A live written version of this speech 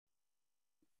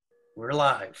We're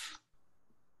live.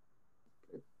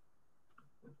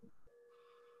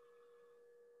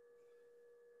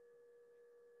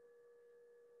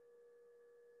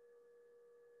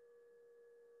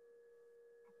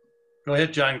 Go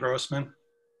ahead, John Grossman.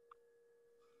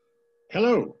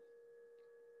 Hello,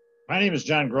 my name is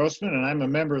John Grossman, and I'm a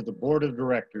member of the Board of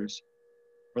Directors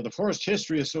for the Forest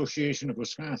History Association of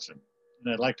Wisconsin.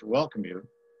 And I'd like to welcome you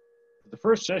to the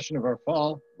first session of our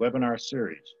fall webinar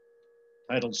series,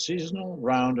 titled Seasonal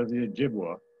Round of the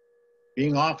Ojibwe,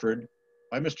 being offered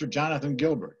by Mr. Jonathan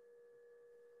Gilbert.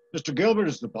 Mr. Gilbert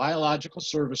is the Biological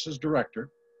Services Director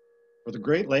for the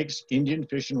Great Lakes Indian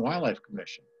Fish and Wildlife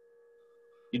Commission.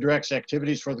 He directs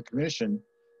activities for the commission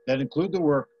that include the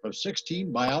work of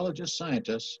 16 biologist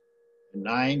scientists and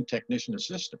 9 technician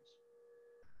assistants.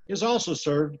 He has also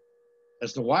served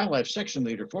as the wildlife section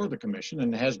leader for the commission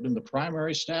and has been the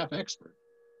primary staff expert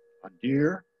on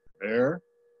deer, bear,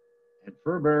 and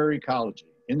fur bearer ecology.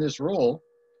 In this role,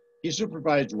 he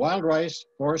supervised wild rice,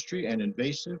 forestry, and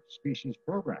invasive species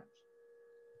programs.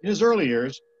 In his early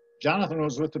years, Jonathan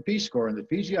was with the Peace Corps in the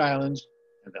Fiji Islands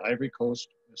and the Ivory Coast,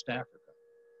 West Africa.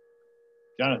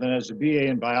 Jonathan has a BA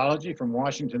in biology from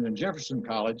Washington and Jefferson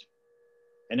College,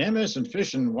 an MS in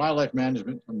Fish and Wildlife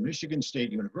Management from Michigan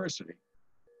State University,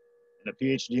 and a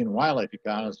PhD in wildlife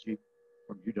ecology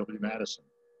from UW-Madison.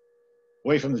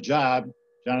 Away from the job,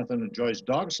 Jonathan enjoys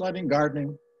dog sledding,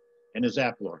 gardening, and his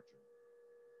apple orchard.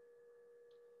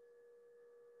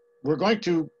 We're going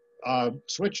to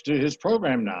switch to his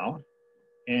program now,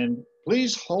 and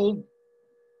please hold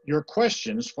your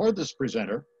questions for this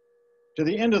presenter to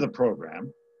the end of the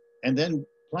program, and then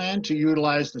plan to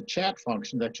utilize the chat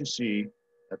function that you see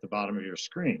at the bottom of your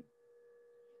screen.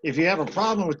 If you have a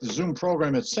problem with the Zoom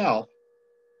program itself,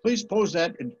 please pose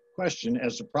that question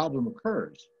as the problem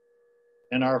occurs,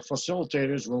 and our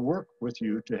facilitators will work with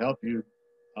you to help you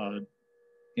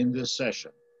in this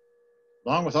session.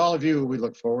 Along with all of you, we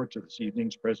look forward to this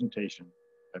evening's presentation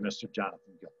by Mr. Jonathan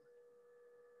Gilbert.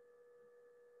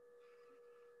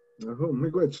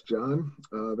 Miigwech, John.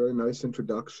 Very nice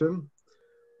introduction.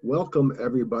 Welcome,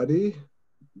 everybody,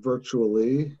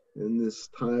 virtually in this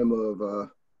time of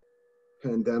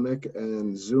pandemic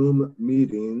and Zoom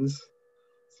meetings.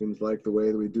 Seems like the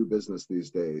way that we do business these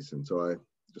days. And so I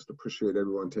just appreciate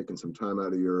everyone taking some time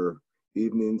out of your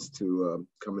evenings to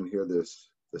come and hear this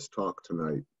talk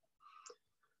tonight.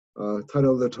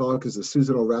 Title of the talk is The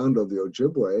Seasonal Round of the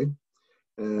Ojibwe.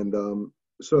 And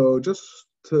so just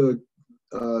to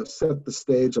set the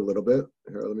stage a little bit.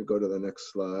 Here, let me go to the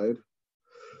next slide.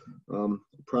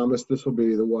 Promise this will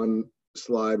be the one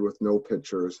slide with no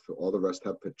pictures. All the rest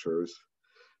have pictures.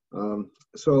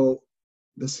 So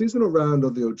the seasonal round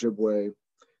of the Ojibwe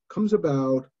comes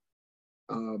about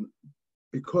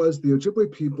because the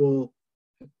Ojibwe people,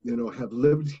 have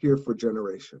lived here for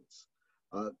generations.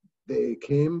 They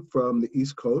came from the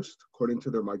East Coast, according to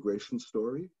their migration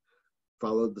story,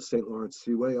 followed the St. Lawrence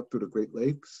Seaway up through the Great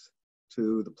Lakes,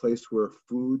 to the place where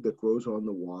food that grows on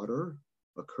the water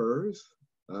occurs.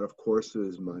 That, of course,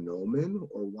 is monomen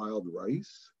or wild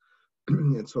rice.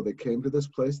 And so they came to this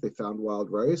place, they found wild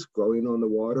rice growing on the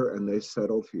water, and they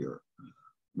settled here.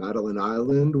 Madeline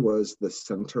Island was the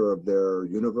center of their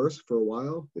universe for a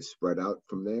while. They spread out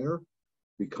from there,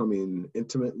 becoming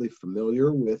intimately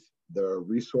familiar with the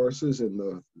resources in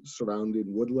the surrounding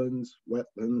woodlands,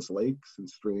 wetlands, lakes, and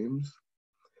streams.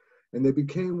 And they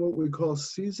became what we call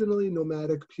seasonally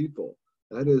nomadic people.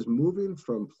 That is, moving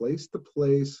from place to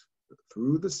place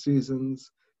through the seasons,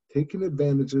 taking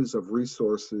advantages of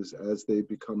resources as they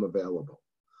become available.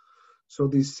 So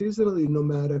these seasonally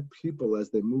nomadic people, as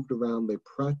they moved around, they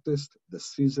practiced the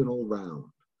seasonal round.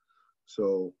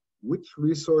 So which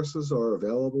resources are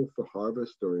available for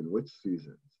harvest during which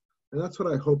seasons? And that's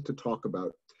what I hope to talk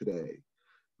about today,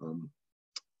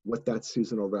 what that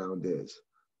seasonal round is.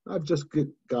 I've just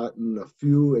gotten a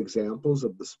few examples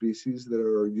of the species that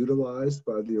are utilized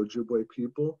by the Ojibwe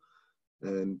people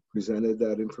and presented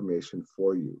that information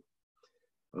for you.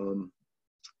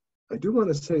 I do want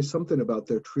to say something about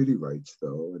their treaty rights,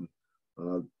 though.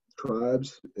 And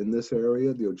tribes in this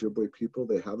area, the Ojibwe people,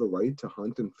 they have a right to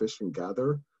hunt and fish and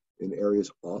gather in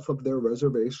areas off of their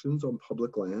reservations on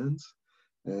public lands.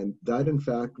 And that, in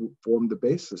fact, formed the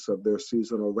basis of their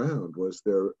seasonal round, was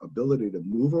their ability to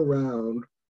move around,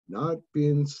 not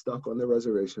being stuck on the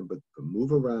reservation, but to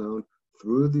move around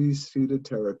through these ceded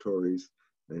territories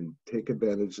and take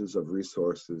advantages of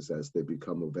resources as they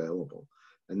become available.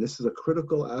 And this is a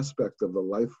critical aspect of the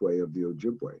lifeway of the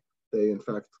Ojibwe. They, in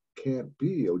fact, can't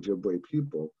be Ojibwe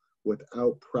people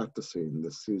without practicing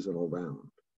the seasonal round.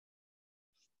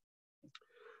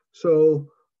 So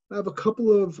I have a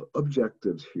couple of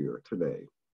objectives here today.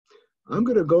 I'm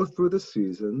going to go through the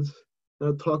seasons and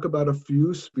I'll talk about a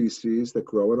few species that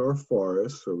grow in our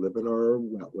forests or live in our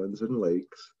wetlands and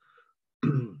lakes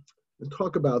and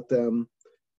talk about them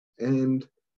and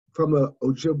from a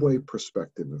Ojibwe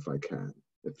perspective, if I can,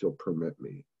 if you'll permit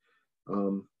me.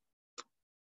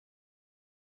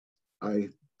 I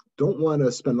don't want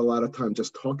to spend a lot of time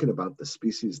just talking about the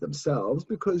species themselves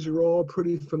because you're all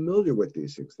pretty familiar with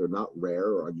these things. They're not rare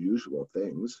or unusual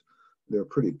things. They're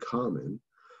pretty common.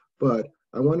 But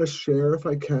I want to share, if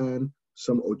I can,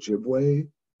 some Ojibwe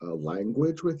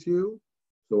language with you.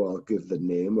 So I'll give the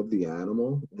name of the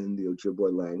animal in the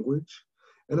Ojibwe language.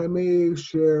 And I may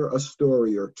share a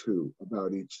story or two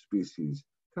about each species,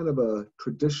 kind of a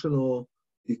traditional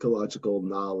ecological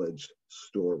knowledge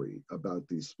story about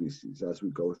these species as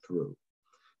we go through.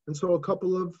 And so a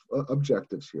couple of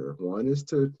objectives here. One is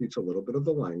to teach a little bit of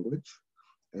the language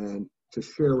and to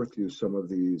share with you some of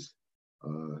these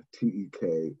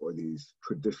TEK or these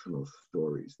traditional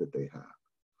stories that they have.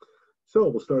 So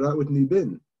we'll start out with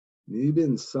Nibin.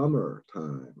 Nibin,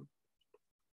 summertime.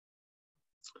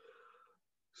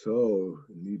 So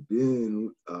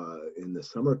Nibin in the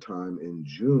summertime in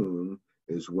June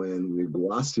is when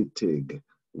wigwasitig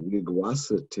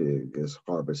is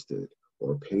harvested,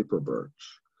 or paper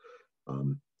birch.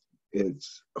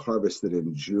 It's harvested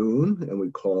in June, and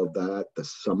we call that the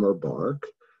summer bark.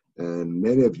 And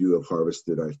many of you have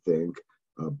harvested, I think,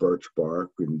 birch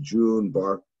bark. In June,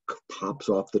 bark pops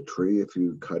off the tree if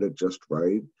you cut it just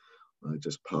right. It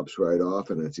just pops right off,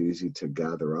 and it's easy to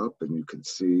gather up. And you can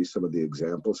see some of the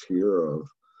examples here of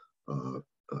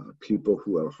people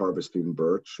who are harvesting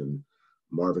birch, and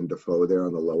Marvin Defoe there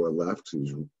on the lower left,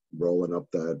 he's rolling up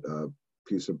that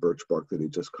piece of birch bark that he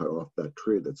just cut off that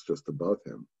tree that's just above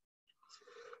him.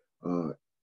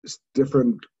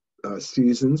 Different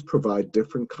seasons provide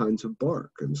different kinds of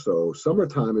bark. And so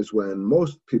summertime is when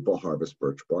most people harvest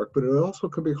birch bark, but it also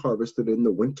can be harvested in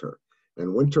the winter.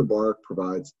 And winter bark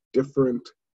provides different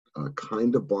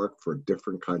kind of bark for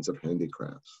different kinds of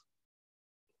handicrafts.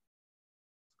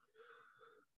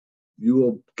 You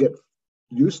will get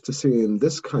used to seeing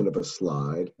this kind of a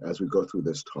slide as we go through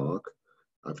this talk.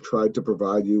 I've tried to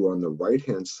provide you on the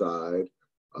right-hand side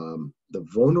the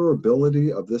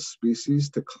vulnerability of this species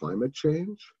to climate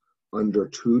change under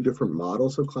two different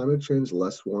models of climate change,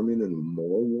 less warming and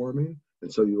more warming.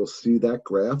 And so you will see that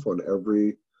graph on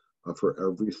for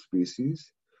every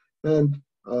species. And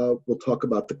we'll talk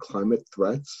about the climate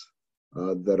threats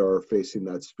that are facing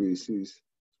that species,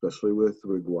 especially with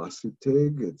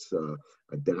wigwasitig. It's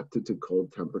adapted to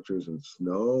cold temperatures and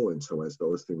snow. And so as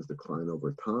those things decline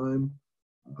over time,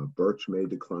 birch may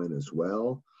decline as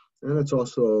well. And it's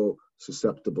also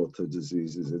susceptible to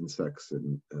diseases, insects,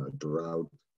 and drought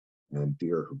and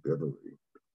deer herbivory.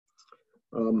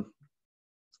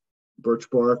 Birch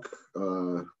bark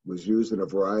was used in a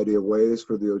variety of ways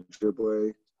for the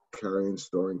Ojibwe, carrying,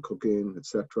 storing, cooking,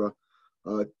 etc.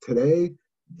 Today,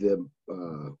 the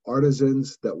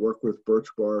artisans that work with birch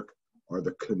bark are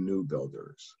the canoe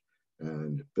builders.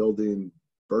 And building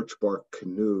birch bark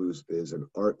canoes is an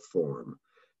art form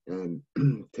and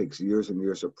takes years and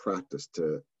years of practice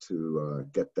to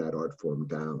get that art form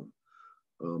down.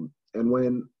 And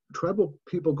when tribal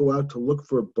people go out to look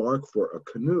for bark for a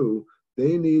canoe,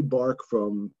 they need bark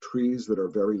from trees that are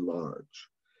very large.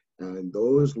 And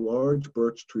those large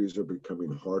birch trees are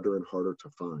becoming harder and harder to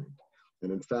find.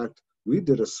 And in fact, we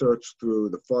did a search through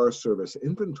the Forest Service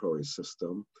inventory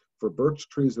system for birch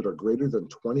trees that are greater than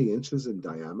 20 inches in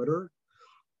diameter.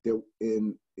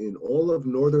 In all of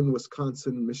northern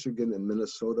Wisconsin, Michigan, and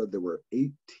Minnesota, there were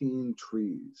 18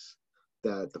 trees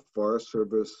that the Forest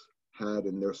Service had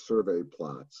in their survey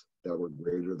plots that were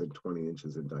greater than 20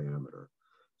 inches in diameter.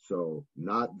 So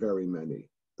not very many.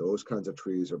 Those kinds of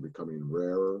trees are becoming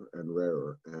rarer and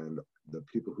rarer, and the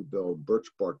people who build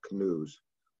birch bark canoes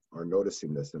are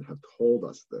noticing this and have told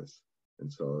us this.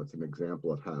 And so it's an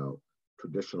example of how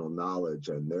traditional knowledge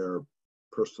and their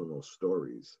personal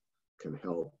stories can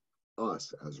help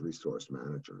us as resource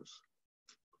managers.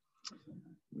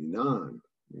 Minan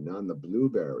the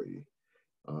blueberry,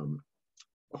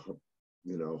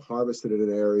 harvested in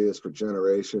areas for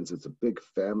generations. It's a big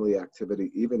family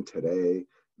activity. Even today,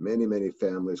 many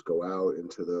families go out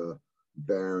into the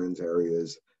barrens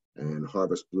areas and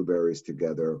harvest blueberries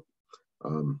together.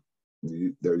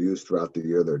 They're used throughout the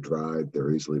year. They're dried.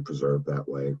 They're easily preserved that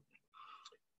way.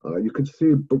 You can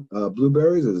see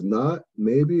blueberries is not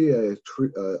maybe a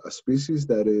species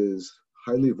that is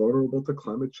highly vulnerable to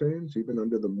climate change. Even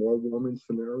under the more warming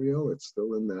scenario, it's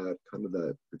still in that kind of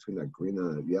that between that green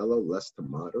and yellow, less to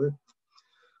moderate.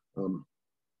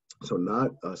 so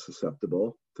not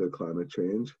susceptible to climate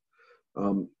change.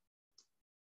 Um,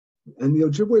 and the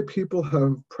Ojibwe people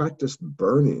have practiced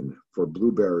burning for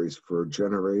blueberries for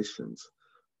generations.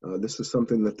 This is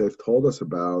something that they've told us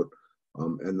about.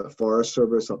 And the Forest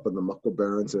Service up in the Muckle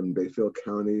Barrens in Bayfield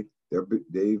County,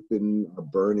 they've been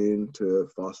burning to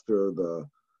foster the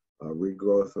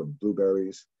regrowth of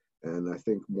blueberries. And I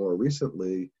think more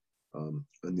recently,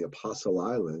 in the Apostle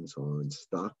Islands on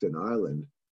Stockton Island,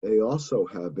 they also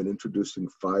have been introducing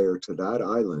fire to that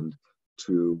island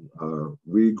to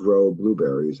regrow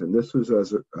blueberries. And this was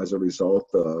as a result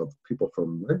of people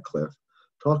from Red Cliff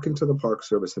talking to the Park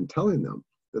Service and telling them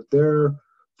that their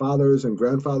fathers and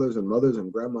grandfathers and mothers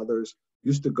and grandmothers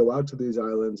used to go out to these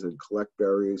islands and collect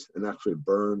berries and actually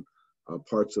burn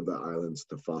parts of the islands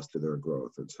to foster their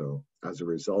growth. And so as a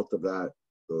result of that,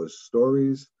 those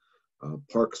stories,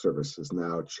 Park Service is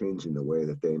now changing the way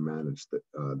that they manage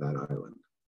that island.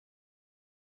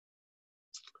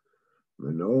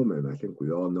 Monoman, I think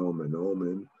we all know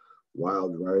Monoman.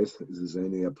 Wild rice,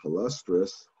 Zizania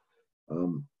palustris.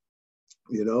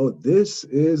 You know, this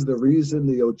is the reason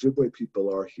the Ojibwe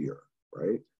people are here,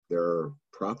 right? Their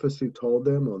prophecy told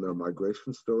them on their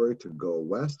migration story to go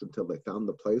west until they found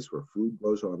the place where food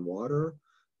grows on water.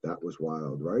 That was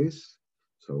wild rice.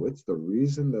 So it's the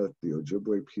reason that the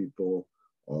Ojibwe people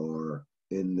are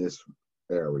in this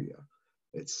area.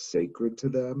 It's sacred to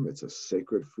them. It's a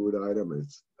sacred food item.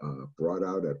 It's brought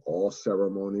out at all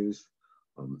ceremonies.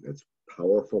 It's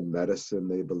powerful medicine,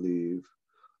 they believe.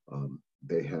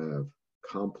 They have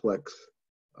complex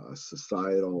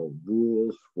societal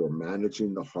rules for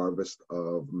managing the harvest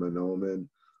of Monoman.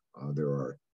 There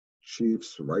are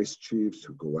chiefs, rice chiefs,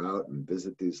 who go out and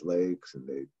visit these lakes, and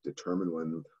they determine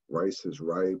when rice is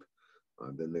ripe.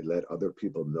 Then they let other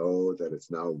people know that it's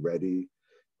now ready.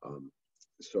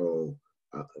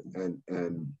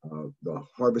 The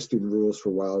harvesting rules for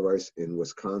wild rice in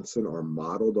Wisconsin are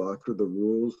modeled after the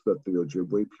rules that the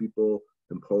Ojibwe people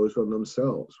imposed on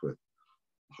themselves, with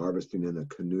harvesting in a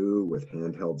canoe with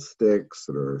handheld sticks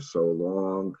that are so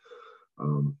long,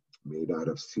 made out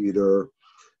of cedar.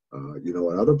 You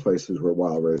know, in other places where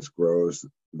wild rice grows,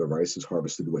 the rice is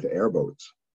harvested with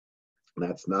airboats.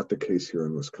 That's not the case here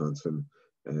in Wisconsin,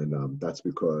 and that's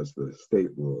because the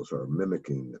state rules are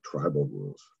mimicking the tribal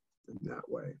rules in that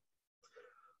way.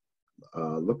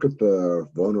 Look at the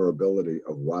vulnerability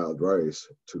of wild rice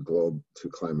to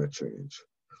climate change.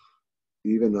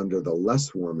 Even under the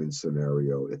less warming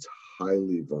scenario, it's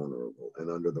highly vulnerable. And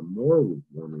under the more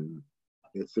warming,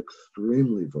 it's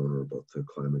extremely vulnerable to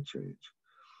climate change.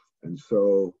 And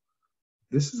so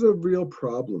this is a real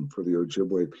problem for the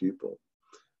Ojibwe people.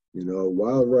 You know,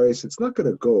 wild rice, it's not going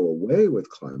to go away with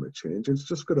climate change. It's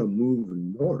just going to move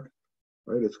north,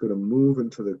 right? It's going to move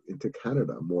into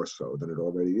Canada more so than it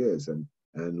already is, and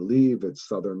leave its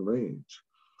southern range.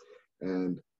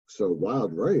 And so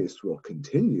wild rice will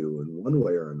continue in one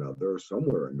way or another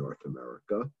somewhere in North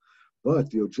America, but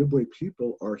the Ojibwe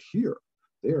people are here.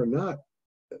 They are not,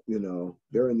 you know,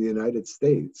 they're in the United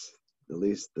States, at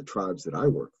least the tribes that I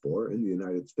work for in the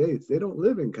United States. They don't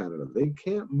live in Canada. They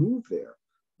can't move there.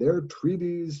 Their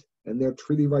treaties and their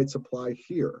treaty rights apply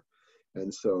here.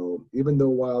 And so even though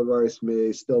wild rice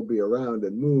may still be around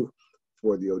and move,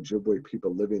 for the Ojibwe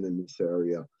people living in this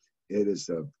area, it is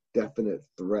a definite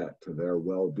threat to their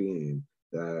well-being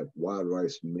that wild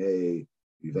rice may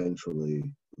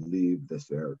eventually leave this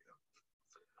area.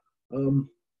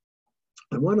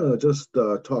 I want to just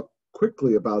talk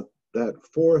quickly about that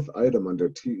fourth item under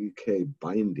TEK,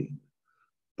 binding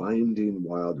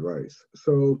wild rice.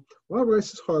 So wild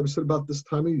rice is harvested about this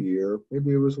time of year.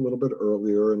 Maybe it was a little bit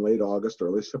earlier in late August,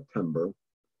 early September.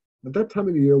 At that time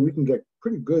of the year, we can get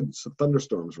pretty good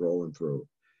thunderstorms rolling through.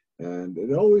 And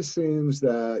it always seems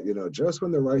that, you know, just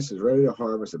when the rice is ready to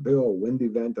harvest, a big old wind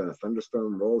event and a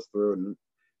thunderstorm rolls through and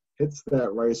hits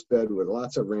that rice bed with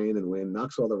lots of rain and wind,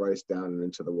 knocks all the rice down and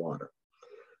into the water.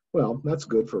 Well, that's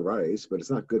good for rice, but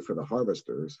it's not good for the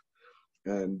harvesters.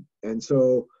 And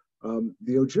so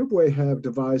the Ojibwe have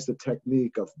devised a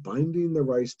technique of binding the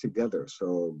rice together.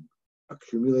 So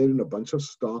accumulating a bunch of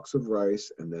stalks of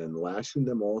rice and then lashing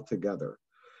them all together.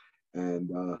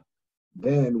 And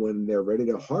then when they're ready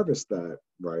to harvest that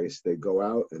rice, they go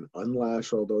out and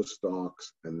unlash all those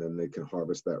stalks, and then they can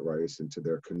harvest that rice into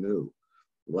their canoe.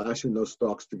 Lashing those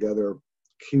stalks together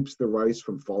keeps the rice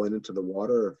from falling into the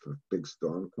water if a big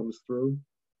storm comes through,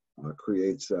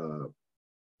 creates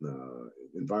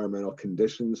environmental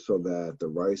conditions so that the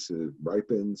rice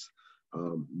ripens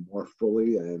more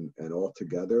fully and all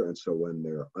together. And so when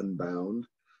they're unbound,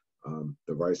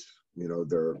 the rice, you know,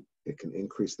 it can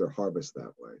increase their harvest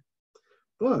that way.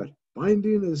 But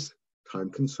binding is time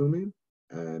consuming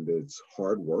and it's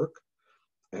hard work.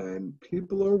 And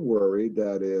people are worried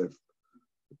that if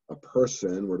a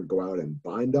person were to go out and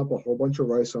bind up a whole bunch of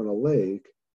rice on a lake,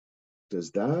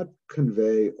 does that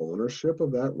convey ownership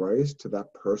of that rice to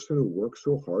that person who worked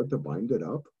so hard to bind it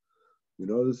up? You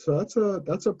know, so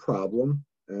that's a problem,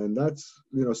 and that's,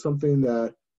 you know, something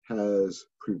that has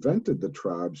prevented the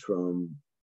tribes from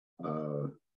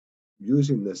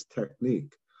using this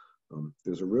technique.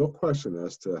 There's a real question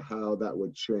as to how that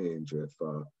would change if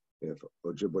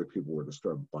Ojibwe people were to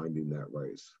start binding that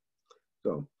rice.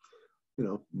 So, you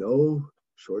know, no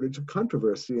shortage of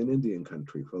controversy in Indian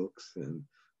country, folks, and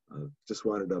just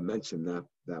wanted to mention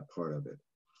that part of it.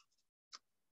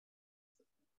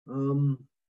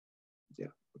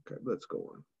 Yeah, okay, let's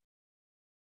go on.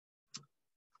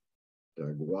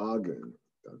 Dagwagan,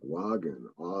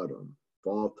 autumn,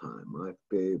 fall time, my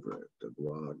favorite,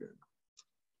 Dagwagan.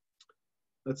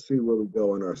 Let's see where we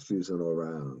go in our seasonal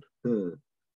round.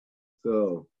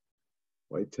 So,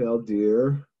 white-tailed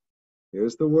deer,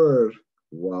 here's the word,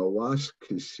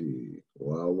 wawashkishi,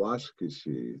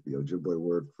 the Ojibwe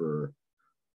word for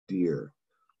deer.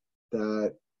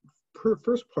 That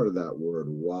first part of that word,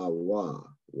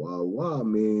 wawa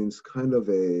means kind of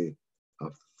a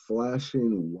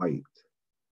flashing white.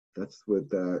 That's what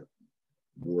that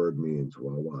word means,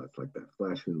 wawa. It's like that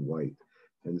flashing white.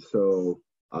 And so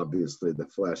obviously the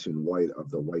flashing white of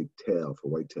the white tail for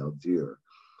white-tailed deer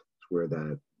is where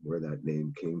that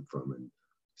name came from. And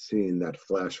seeing that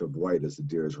flash of white as the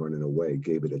deer is running away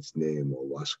gave it its name,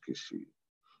 wawashkishi.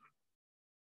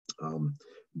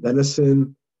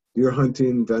 Venison, deer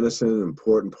hunting, venison, an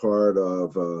important part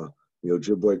of the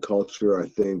Ojibwe culture. I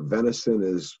think venison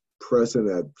is present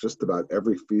at just about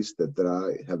every feast that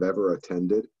I have ever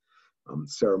attended.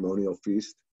 Ceremonial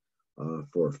feast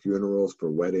for funerals,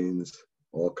 for weddings,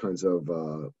 all kinds of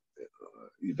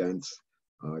events.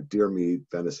 Deer meat,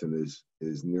 venison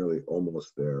is nearly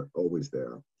almost there, always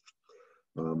there.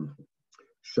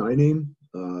 Shining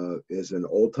is an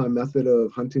old-time method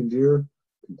of hunting deer.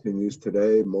 Continues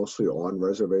today, mostly on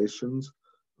reservations.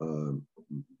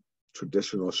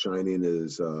 Traditional shining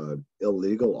is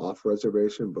illegal off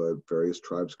reservation, but various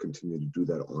tribes continue to do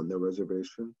that on their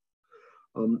reservation.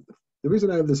 The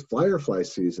reason I have this firefly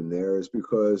season there is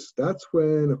because that's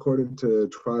when, according to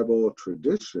tribal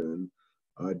tradition,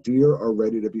 deer are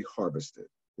ready to be harvested,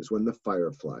 is when the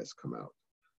fireflies come out.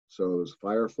 So those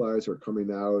fireflies are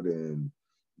coming out in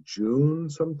June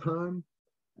sometime.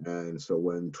 And so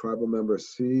when tribal members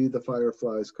see the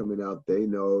fireflies coming out, they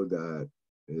know that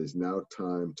it is now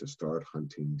time to start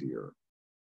hunting deer.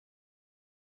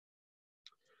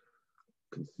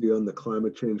 You can see on the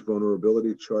climate change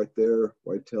vulnerability chart there,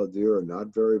 white-tailed deer are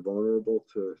not very vulnerable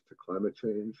to climate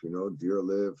change. You know, deer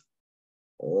live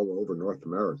all over North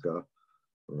America,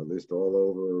 or at least all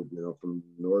over, you know, from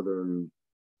northern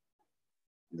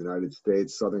United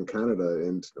States, southern Canada,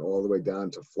 and all the way down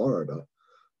to Florida.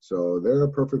 So they're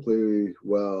perfectly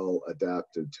well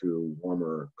adapted to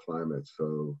warmer climates.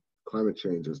 So climate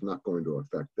change is not going to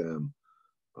affect them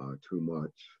too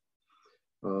much.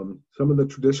 Some of the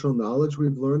traditional knowledge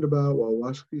we've learned about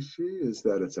wawashkishi is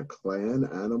that it's a clan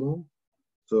animal.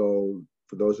 So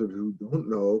for those of you who don't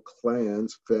know,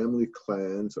 clans, family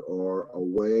clans, are a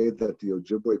way that the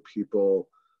Ojibwe people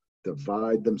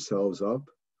divide themselves up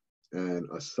and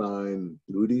assign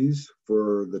duties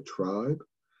for the tribe.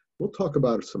 We'll talk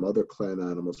about some other clan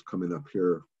animals coming up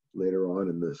here later on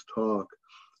in this talk,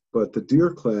 but the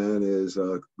deer clan is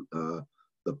the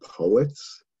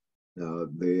poets.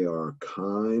 They are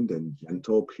kind and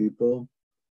gentle people,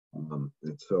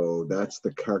 and so that's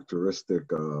the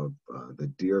characteristic of the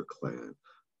deer clan.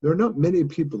 There are not many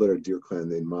people that are deer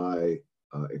clan in my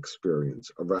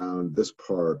experience around this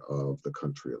part of the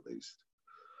country, at least.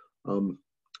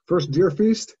 First deer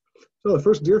feast. So the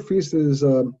first deer feast is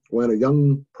when a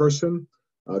young person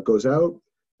goes out,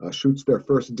 shoots their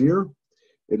first deer.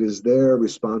 It is their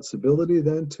responsibility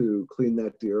then to clean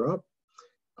that deer up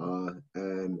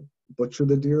and butcher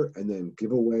the deer and then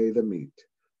give away the meat,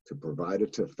 to provide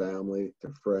it to family,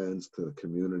 to friends, to the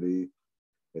community.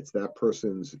 It's that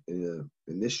person's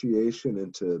initiation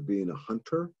into being a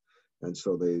hunter. And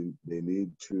so they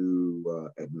need to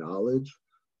acknowledge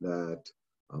that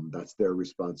that's their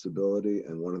responsibility,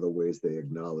 and one of the ways they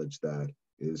acknowledge that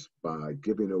is by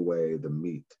giving away the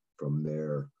meat from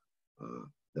their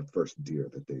the first deer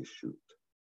that they shoot.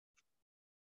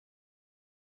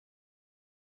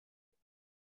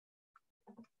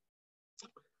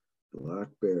 Black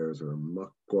bears are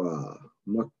mukwa.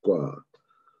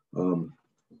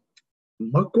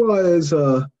 Mukwa is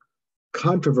a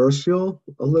controversial,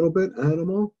 a little bit,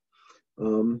 animal.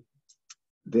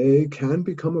 They can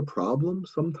become a problem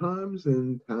sometimes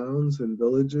in towns and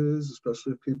villages,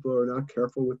 especially if people are not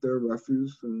careful with their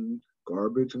refuse and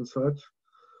garbage and such.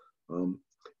 Um,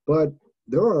 but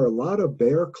there are a lot of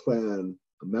Bear Clan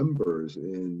members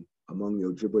in among the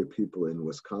Ojibwe people in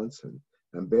Wisconsin,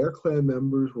 and Bear Clan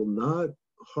members will not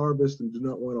harvest and do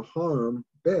not want to harm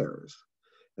bears.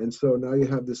 And so now you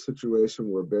have this situation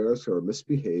where bears are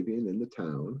misbehaving in the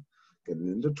town, getting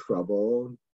into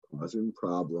trouble, causing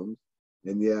problems,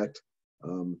 and yet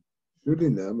um,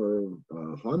 shooting them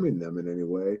or harming them in any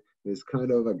way is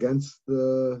kind of against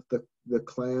the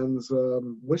clan's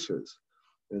wishes.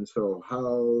 And so,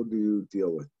 how do you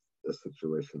deal with a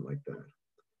situation like that?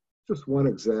 Just one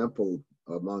example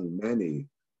among many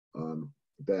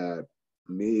that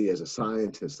me as a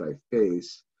scientist I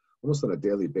face almost on a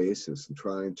daily basis in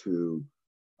trying to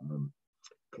um,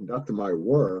 conduct my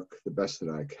work the best that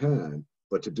I can,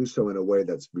 but to do so in a way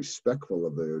that's respectful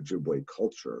of the Ojibwe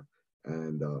culture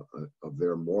and of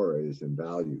their mores and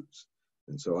values.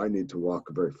 And so I need to walk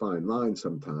a very fine line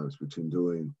sometimes between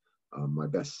doing my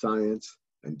best science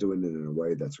and doing it in a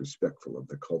way that's respectful of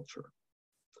the culture.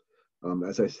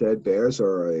 As I said, bears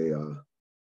are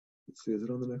let's see, is it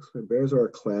on the next one? Bears are a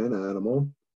clan animal.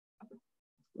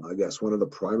 I guess one of the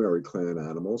primary clan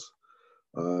animals.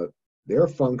 Uh, their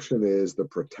function is the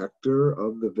protector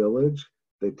of the village.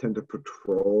 They tend to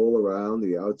patrol around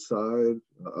the outside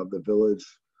of the village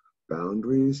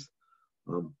boundaries.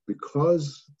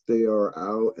 Because they are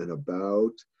out and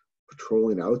about,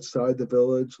 patrolling outside the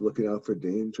village, looking out for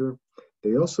danger,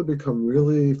 they also become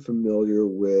really familiar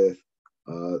with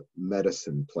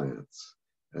medicine plants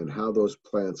and how those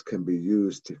plants can be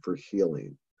used for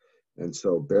healing. And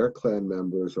so Bear Clan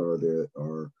members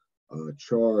are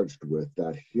charged with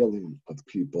that healing of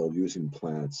people using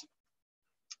plants,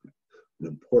 an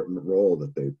important role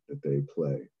that they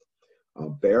play.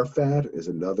 Bear fat is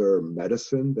another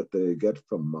medicine that they get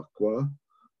from makwa.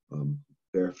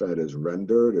 Bear fat is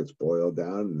rendered, it's boiled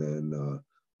down,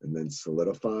 and then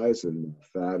solidifies, and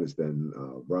fat is then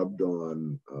rubbed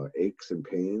on aches and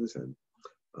pains and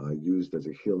used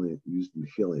in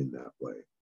healing that way.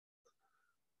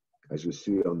 As you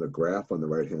see on the graph on the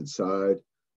right-hand side,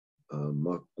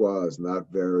 makwa is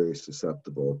not very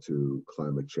susceptible to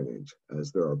climate change,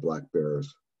 as there are black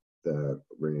bears that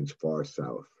range far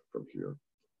south from here.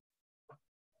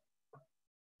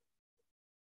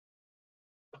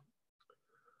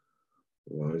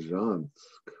 Wajansk,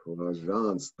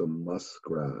 the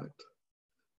muskrat.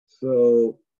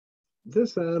 So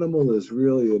this animal is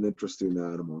really an interesting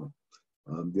animal.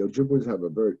 The Ojibwas have a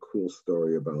very cool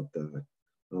story about that.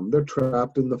 They're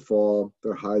trapped in the fall.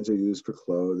 Their hides are used for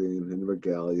clothing and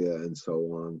regalia and so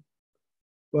on.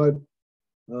 But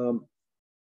um,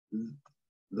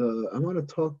 I want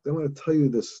to tell you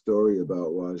this story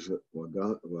about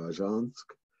Wajansk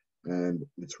and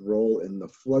its role in the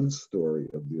flood story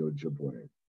of the Ojibwe.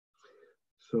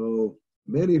 So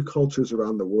many cultures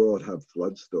around the world have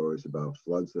flood stories about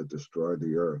floods that destroy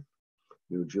the earth.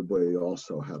 The Ojibwe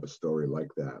also have a story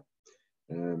like that.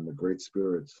 And the Great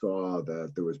Spirit saw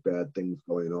that there was bad things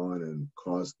going on and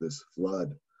caused this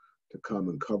flood to come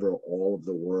and cover all of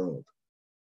the world.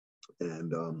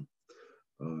 And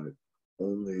there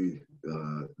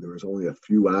was only a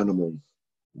few animals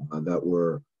that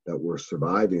were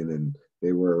surviving, and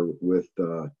they were with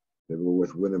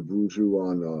Winnebuju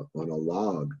on a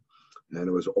log, and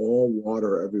it was all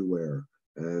water everywhere,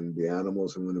 and the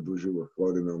animals in Winnebuju were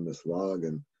floating on this log,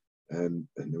 and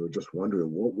they were just wondering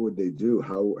what would they do,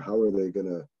 how are they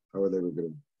gonna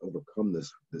overcome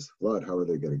this flood, how are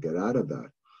they gonna get out of that.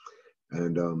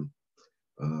 And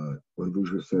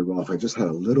Winnebuju said, well, if I just had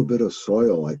a little bit of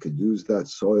soil, I could use that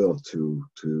soil to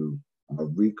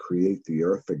recreate the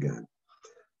earth again.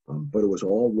 But it was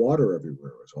all water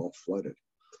everywhere, it was all flooded.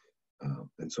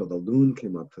 And so the loon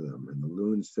came up to them, and the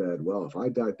loon said, well, if I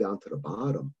dive down to the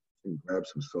bottom and grab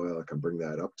some soil, I can bring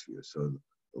that up to you. So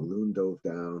the loon dove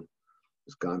down,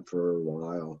 was gone for a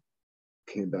while,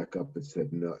 came back up and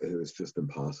said, no, it was just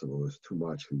impossible. It was too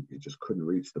much. He just couldn't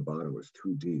reach the bottom. It was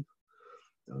too deep.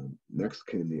 Next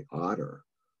came the otter.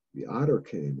 The otter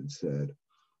came and said,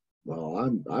 well,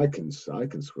 I can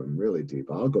swim really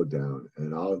deep. I'll go down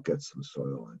and I'll get some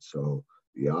soil. And so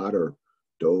the otter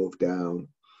dove down,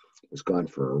 was gone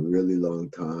for a really long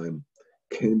time,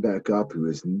 came back up. He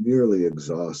was nearly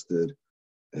exhausted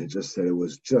and just said it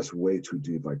was just way too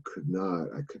deep. I could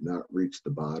not reach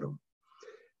the bottom.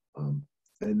 And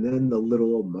then the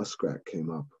little old muskrat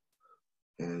came up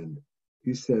and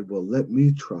he said, well, let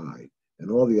me try. And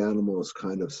all the animals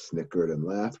kind of snickered and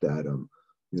laughed at him.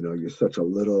 you know, you're such a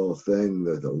little thing,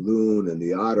 the loon and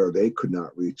the otter, they could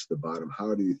not reach the bottom.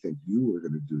 How do you think you were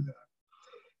going to do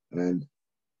that? And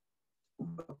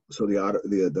so the otter,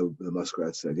 the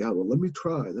muskrat said, yeah, well, let me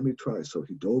try. So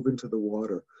he dove into the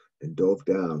water and dove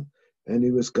down, and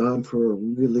he was gone for a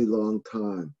really long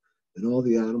time. And all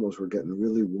the animals were getting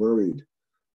really worried.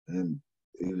 And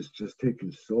he was just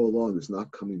taking so long. He's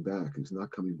not coming back. He's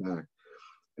not coming back.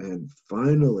 And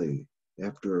finally,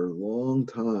 after a long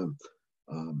time,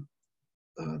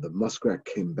 the muskrat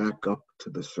came back up to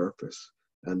the surface,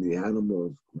 and the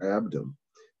animals grabbed him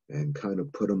and kind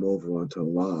of put him over onto a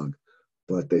log.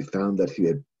 But they found that he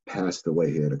had passed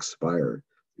away. He had expired.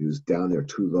 He was down there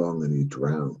too long, and he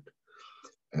drowned.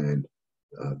 And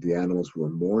the animals were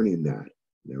mourning that.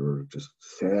 They were just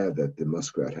sad that the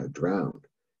muskrat had drowned.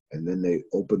 And then they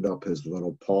opened up his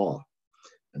little paw,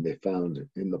 and they found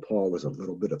in the paw was a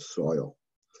little bit of soil,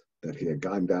 that he had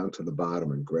gone down to the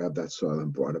bottom and grabbed that soil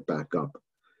and brought it back up.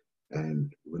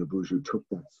 And Winnebago took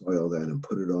that soil then and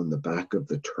put it on the back of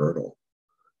the turtle,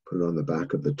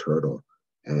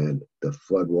 and the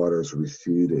floodwaters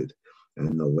receded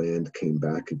and the land came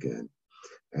back again.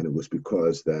 And it was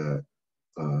because that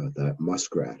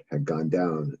muskrat had gone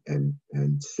down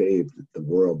and saved the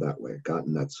world that way,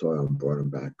 gotten that soil and brought him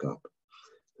back up.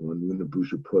 And when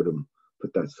Winnebago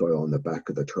put that soil on the back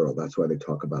of the turtle, that's why they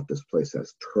talk about this place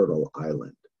as Turtle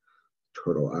Island,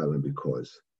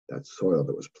 because that soil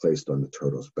that was placed on the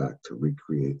turtle's back to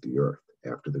recreate the earth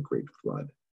after the Great Flood.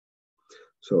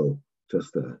 So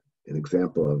just an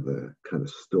example of the kind of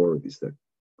stories that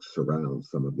surround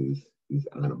some of these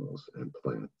animals and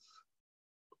plants.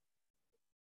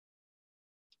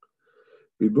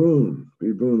 Biboon,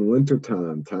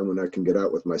 wintertime, time when I can get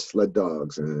out with my sled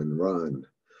dogs and run.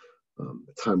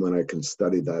 Time when I can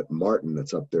study that marten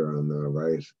that's up there on the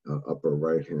right, upper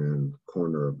right-hand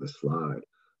corner of the slide.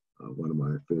 One of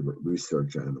my favorite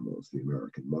research animals, the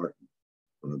American marten,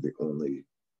 one of the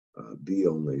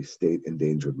only state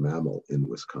endangered mammal in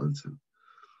Wisconsin.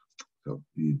 So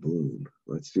Biboon,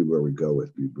 let's see where we go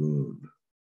with Biboon.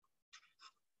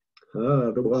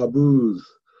 The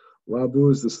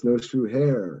waboos, the snowshoe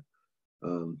hare,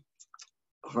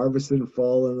 harvested in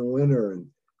fall and the winter.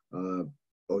 And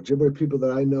Ojibwe people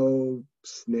that I know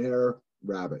snare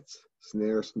rabbits,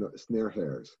 snare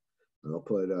hares. And they'll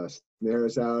put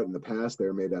snares out. In the past, they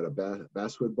were made out of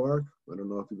basswood bark. I don't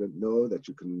know if you know that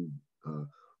you can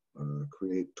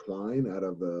create twine out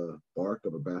of the bark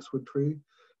of a basswood tree.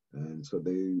 And so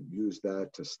they use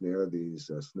that to snare these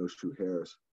snowshoe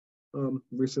hares.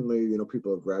 Recently,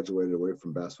 people have graduated away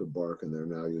from basswood bark, and they're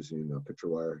now using picture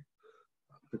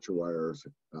wires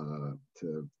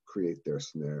to create their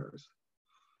snares.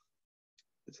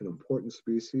 It's an important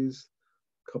species.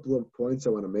 A couple of points I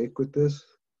want to make with this.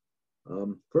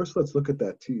 First, let's look at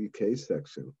that TEK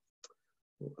section.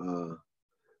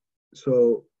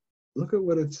 So look at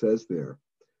what it says there.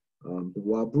 The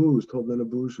Waboos told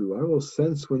Winnebago, I will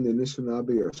sense when the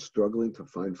Anishinaabe are struggling to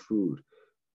find food.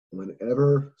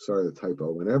 Whenever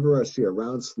I see a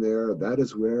round snare, that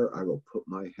is where I will put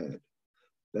my head.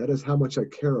 That is how much I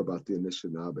care about the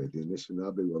Anishinaabe. The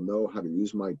Anishinaabe will know how to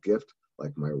use my gift,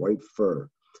 like my white fur.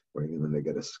 When they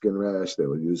get a skin rash, they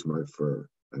will use my fur.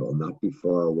 I will not be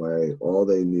far away. All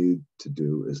they need to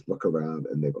do is look around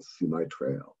and they will see my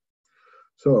trail.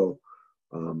 So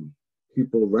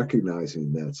people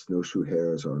recognizing that snowshoe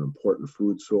hares are an important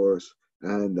food source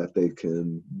and that they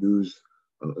can use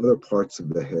other parts of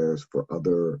the hares for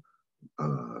other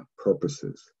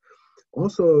purposes.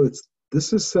 Also, this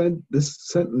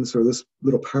sentence or this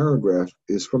little paragraph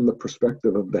is from the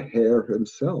perspective of the hare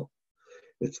himself.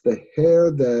 It's the hare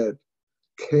that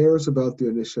cares about the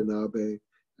Anishinaabe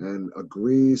and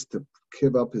agrees to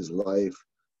give up his life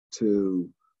to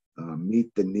meet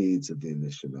the needs of the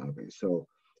Anishinaabe. So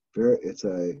it's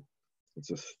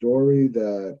a story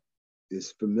that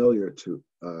is familiar to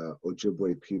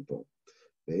Ojibwe people.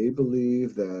 They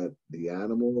believe that the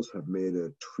animals have made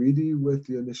a treaty with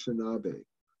the Anishinaabe,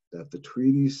 that the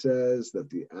treaty says that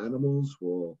the animals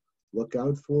will look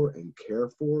out for and care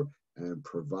for and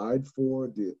provide for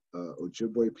the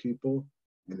Ojibwe people.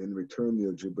 And in return, the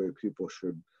Ojibwe people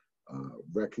should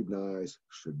recognize,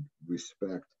 should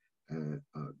respect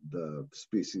the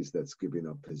species that's giving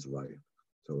up his life.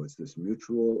 So it's this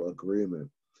mutual agreement,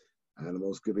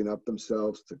 animals giving up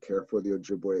themselves to care for the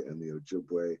Ojibwe, and the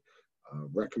Ojibwe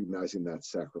recognizing that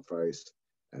sacrifice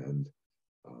and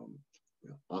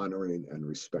honoring and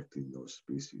respecting those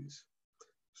species.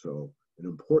 So an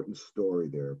important story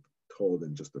there told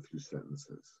in just a few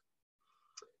sentences.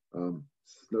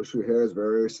 Snowshoe hare is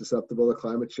very susceptible to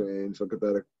climate change. Look at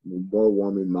that more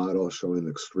warming model showing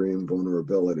extreme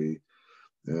vulnerability.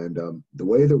 And the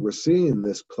way that we're seeing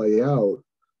this play out,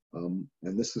 and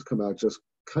this has come out just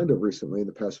kind of recently in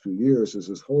the past few years, is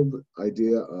this whole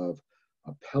idea of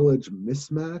a pelage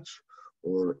mismatch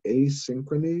or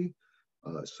asynchrony.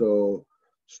 So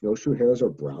snowshoe hares are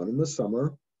brown in the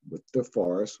summer with the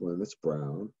forest when it's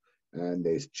brown, and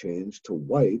they change to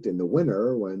white in the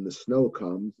winter when the snow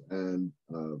comes, and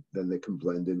then they can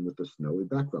blend in with the snowy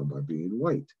background by being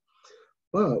white.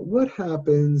 But what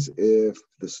happens if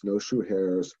the snowshoe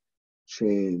hares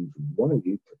change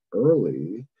white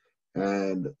early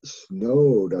and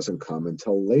snow doesn't come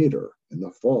until later in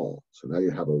the fall? So now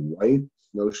you have a white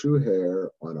snowshoe hare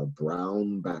on a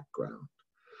brown background.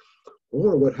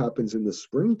 Or what happens in the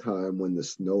springtime when the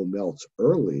snow melts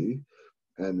early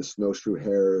and the snowshoe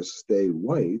hares stay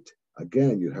white?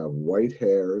 Again, you have white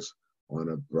hares on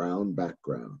a brown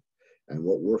background. And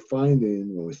what we're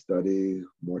finding when we study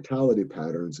mortality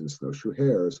patterns in snowshoe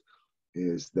hares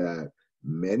is that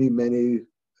many, many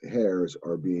hares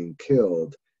are being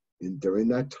killed during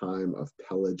that time of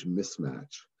pelage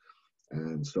mismatch.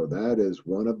 And so that is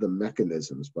one of the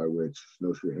mechanisms by which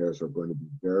snowshoe hares are going to be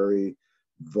very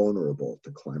vulnerable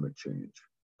to climate change.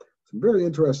 Some very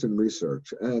interesting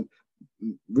research. And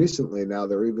recently now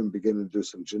they're even beginning to do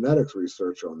some genetics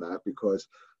research on that, because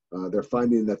they're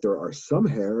finding that there are some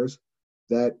hares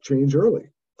that change early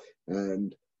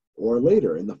and or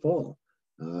later in the fall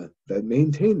that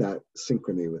maintain that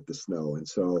synchrony with the snow. And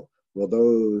so will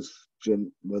those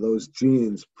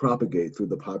genes propagate through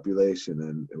the population,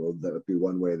 and will that be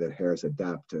one way that hares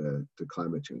adapt to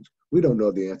climate change? We don't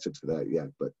know the answer to that yet,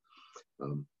 but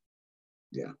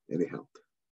yeah, anyhow,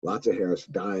 lots of hares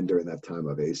dying during that time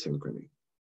of asynchrony.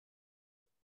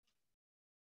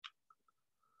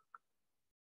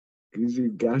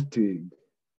 Gizigatig.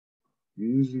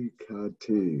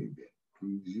 Kizikatig.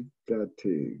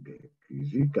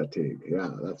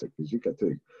 Yeah, that's a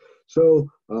Kizikatig. So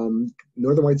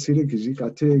northern white cedar,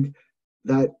 Kizikatig.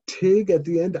 That tig at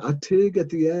the end, a tig at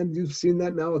the end, you've seen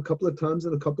that now a couple of times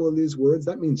in a couple of these words.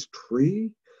 That means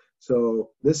tree.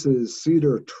 So this is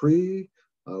cedar tree.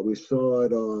 We saw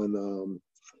it on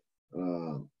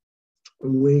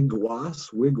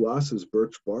wigwas. Wigwas is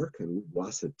birch bark, and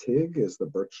wasatig is the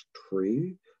birch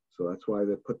tree. So that's why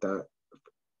they put that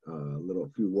little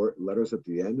few letters at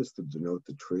the end, is to denote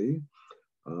the tree.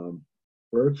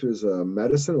 Birch is a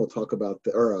medicine. We'll talk about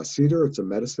or cedar, it's a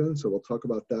medicine. So we'll talk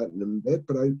about that in a bit.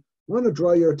 But I want to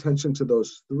draw your attention to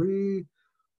those three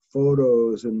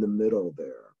photos in the middle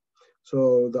there.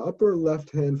 So the upper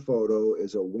left-hand photo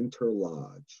is a winter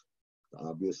lodge.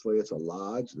 Obviously, it's a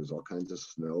lodge. There's all kinds of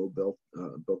snow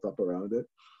built up around it.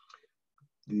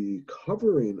 The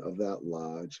covering of that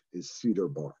lodge is cedar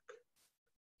bark.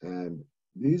 And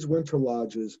these winter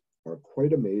lodges are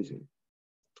quite amazing.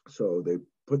 So they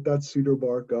put that cedar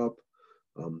bark up.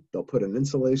 They'll put an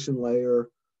insulation layer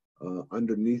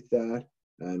underneath that,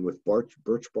 and with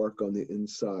birch bark on the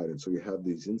inside. And so you have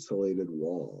these insulated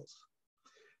walls.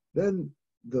 Then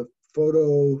the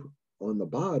photo on the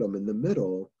bottom in the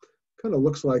middle kind of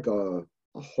looks like a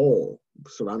hole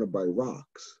surrounded by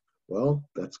rocks. Well,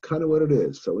 that's kind of what it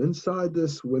is. So inside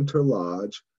this winter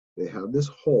lodge, they have this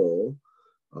hole.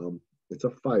 It's a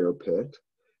fire pit,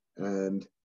 and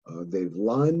they've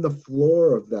lined the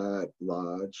floor of that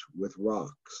lodge with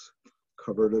rocks,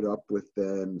 covered it up with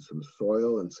then some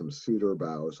soil and some cedar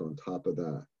boughs on top of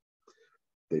that.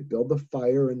 They build a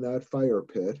fire in that fire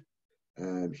pit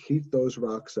and heat those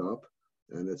rocks up,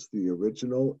 and it's the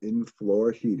original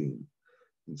in-floor heating.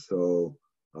 And so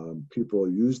people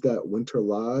used that winter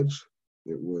lodge.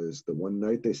 It was the one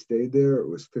night they stayed there, it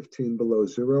was 15 below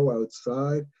zero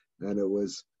outside, and it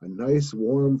was a nice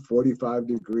warm 45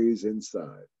 degrees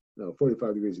inside. Now,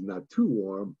 45 degrees is not too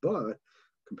warm, but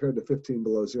compared to 15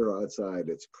 below zero outside,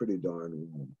 it's pretty darn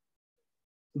warm.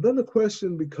 Then the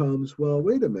question becomes, well,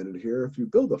 wait a minute here. If you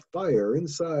build a fire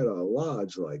inside a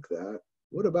lodge like that,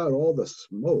 what about all the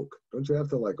smoke? Don't you have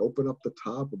to like open up the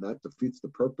top, and that defeats the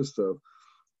purpose of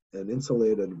an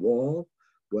insulated wall?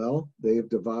 Well, they've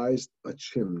devised a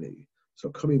chimney. So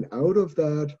coming out of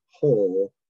that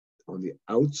hole on the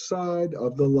outside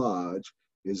of the lodge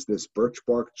is this birch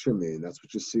bark chimney, and that's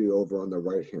what you see over on the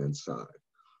right-hand side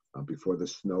before the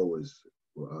snow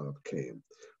came.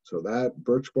 So that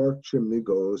birch bark chimney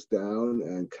goes down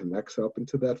and connects up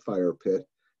into that fire pit,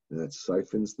 and it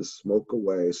siphons the smoke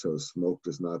away, so the smoke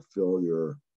does not fill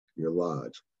your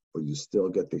lodge, but you still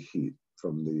get the heat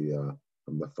from the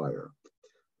fire.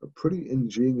 A pretty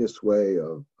ingenious way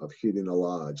of heating a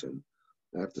lodge, and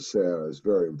I have to say I was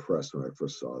very impressed when I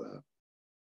first saw that.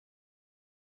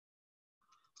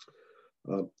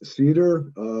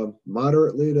 Cedar,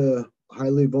 moderately to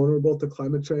highly vulnerable to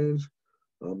climate change.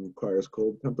 requires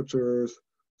cold temperatures,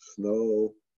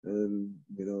 snow, and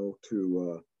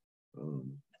to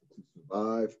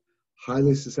survive.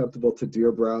 Highly susceptible to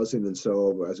deer browsing, and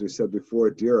so, as we said before,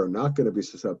 deer are not going to be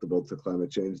susceptible to climate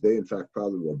change. They, in fact,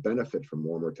 probably will benefit from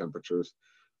warmer temperatures,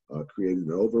 creating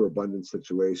an overabundant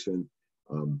situation.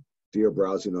 Deer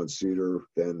browsing on cedar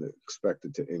then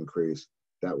expected to increase.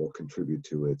 That will contribute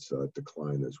to its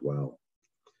decline as well.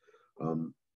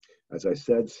 As I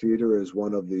said, cedar is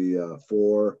one of the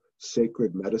 4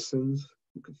 sacred medicines.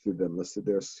 You can see them listed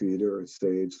there: cedar,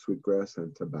 sage, sweetgrass,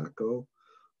 and tobacco.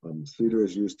 Cedar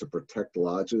is used to protect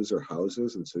lodges or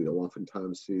houses, and so you'll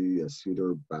oftentimes see a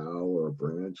cedar bough or a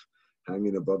branch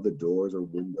hanging above the doors or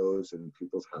windows in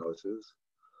people's houses.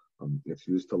 It's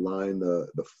used to line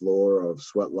the floor of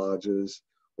sweat lodges,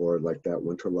 or like that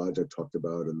winter lodge I talked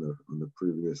about on the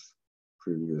previous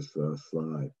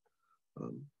slide.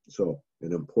 So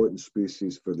an important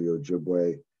species for the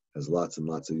Ojibwe, has lots and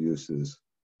lots of uses,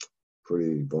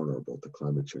 pretty vulnerable to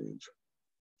climate change.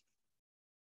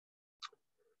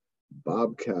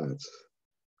 Bobcats.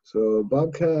 So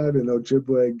bobcat in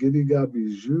Ojibwe, gidiga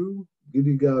bijou,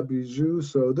 gidiga bijou.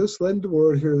 So this Lend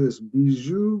word here, this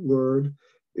bijou word,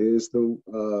 is the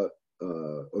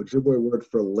Ojibwe word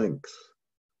for lynx.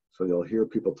 So you'll hear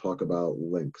people talk about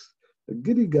lynx. The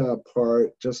gidiga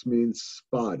part just means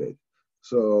spotted.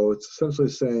 So it's essentially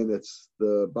saying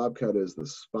the bobcat is the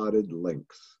spotted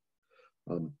lynx.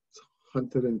 It's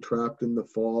hunted and trapped in the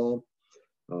fall.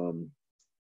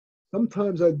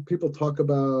 Sometimes people talk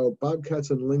about bobcats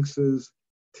and lynxes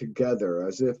together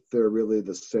as if they're really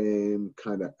the same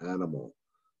kind of animal.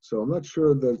 So I'm not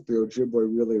sure that the Ojibwe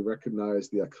really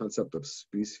recognized the concept of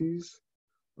species.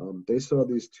 They saw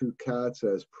these 2 cats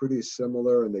as pretty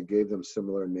similar, and they gave them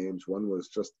similar names. One was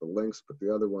just the lynx, but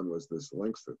the other one was this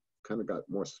lynx that kind of got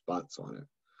more spots on it.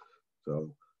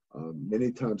 So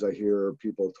many times I hear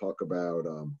people talk about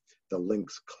the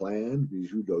lynx clan,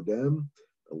 bijou dodem,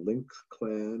 the lynx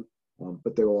clan,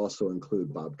 but they will also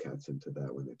include bobcats into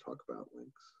that when they talk about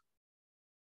lynx.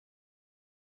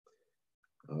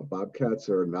 Bobcats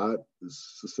are not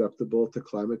susceptible to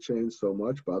climate change so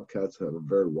much. Bobcats have a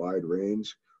very wide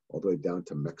range, all the way down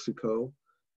to Mexico.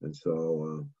 And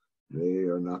so they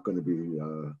are not going to be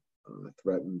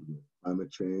threatened with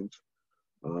climate change.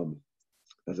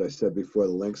 As I said before,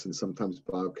 the lynx and sometimes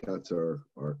bobcats are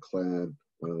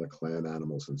one of the clan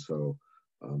animals. And so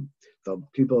the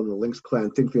people in the lynx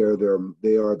clan think they are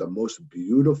the most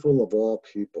beautiful of all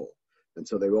people. And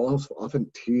so they will also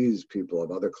often tease people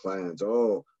of other clans.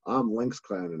 Oh, I'm Lynx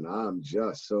clan and I'm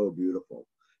just so beautiful.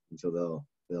 And so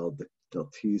they'll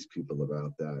tease people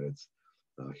about that. It's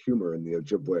humor in the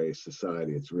Ojibwe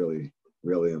society. It's really,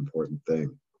 really important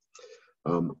thing.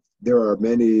 There are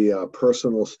many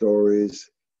personal stories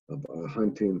of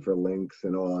hunting for lynx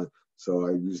and all. So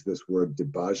I use this word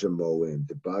debajamoin.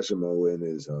 Debajamoin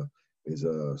is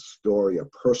a story, a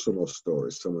personal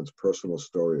story, someone's personal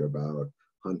story about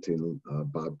hunting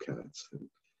bobcats. And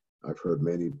I've heard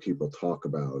many people talk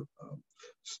about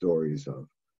stories of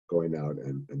going out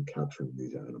and capturing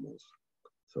these animals.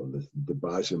 So this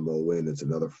debajamoin is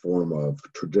another form of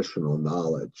traditional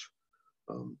knowledge.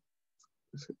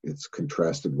 It's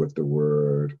contrasted with the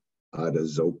word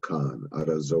adazokan.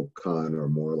 Adazokan are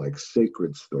more like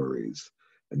sacred stories,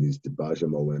 and these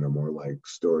debajamoin are more like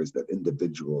stories that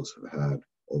individuals have had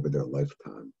over their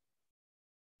lifetime.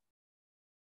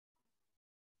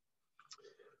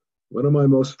 One of my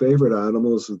most favorite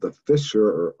animals is the fisher,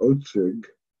 or ochig.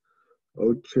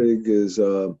 Ochig is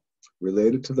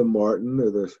related to the marten.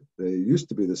 They used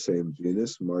to be the same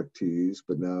genus, Martes,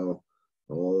 but now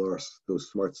those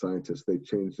smart scientists, they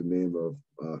changed the name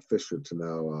of fisher to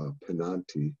now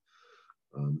Penanti,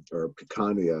 or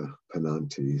Picannia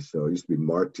Penanti. So it used to be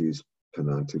Martes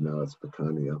Penanti, now it's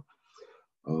Picannia.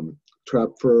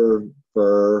 Trapped for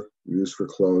fur, used for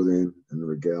clothing and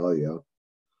regalia.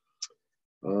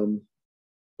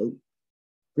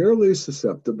 Fairly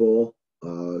susceptible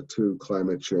to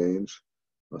climate change,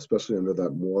 especially under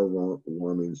that more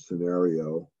warming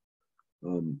scenario.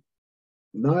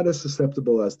 Not as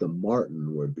susceptible as the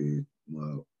marten would be,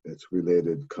 its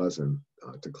related cousin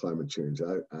to climate change.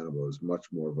 That animal is much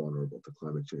more vulnerable to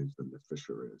climate change than the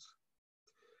fisher is.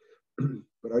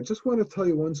 But I just want to tell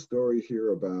you one story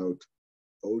here about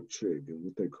ochig and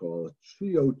what they call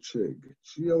chi-ochig.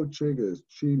 Chi-ochig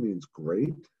chi means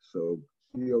great, so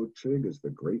chi-ochig is the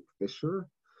great fisher.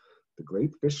 The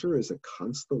great fisher is a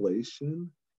constellation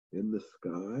in the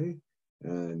sky,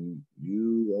 and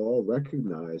you all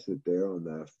recognize it there on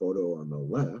that photo on the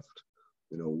left.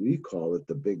 We call it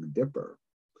the Big Dipper.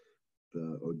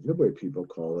 The Ojibwe people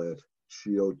call it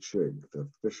chi-ochig, the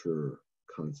fisher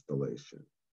constellation.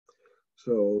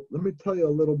 So let me tell you a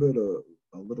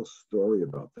little story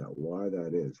about that, why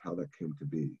that is, how that came to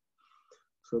be.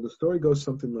 So the story goes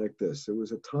something like this. It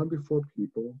was a time before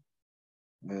people,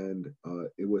 and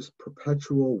it was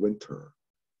perpetual winter.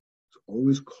 It was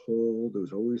always cold, it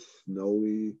was always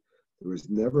snowy, there was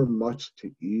never much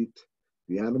to eat.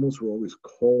 The animals were always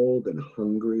cold and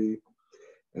hungry,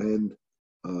 and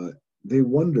they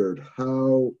wondered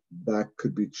how that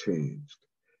could be changed.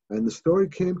 And the story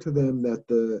came to them that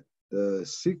the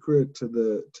secret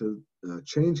to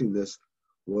changing this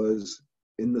was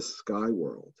in the sky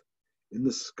world,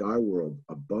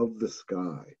 above the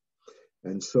sky.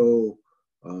 And so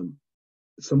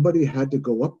somebody had to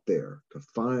go up there to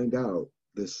find out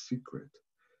this secret.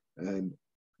 And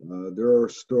there are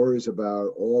stories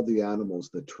about all the animals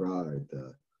that tried.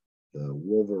 The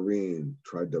wolverine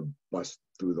tried to bust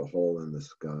through the hole in the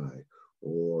sky,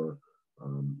 or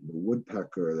the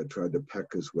woodpecker that tried to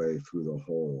peck his way through the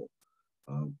hole.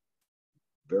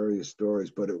 Various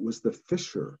stories, but it was the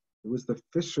fisher. It was the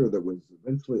fisher that was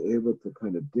eventually able to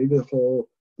kind of dig a hole,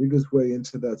 dig his way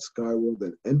into that sky world,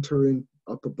 and enter in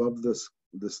up above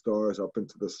the stars, up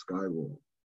into the sky world.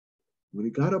 When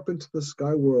he got up into the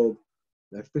sky world,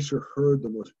 that fisher heard the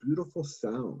most beautiful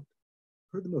sound.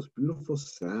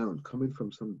 Coming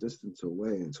from some distance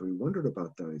away. And so he wondered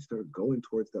about that. He started going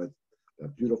towards that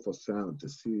beautiful sound to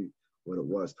see what it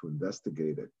was, to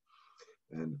investigate it.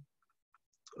 And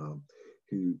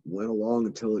he went along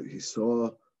until he saw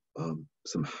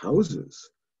some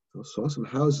houses.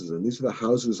 And these are the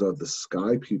houses of the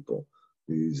sky people,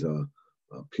 these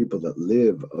people that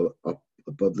live up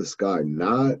above the sky,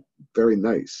 not very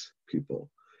nice people.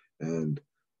 And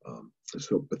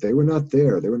but they were not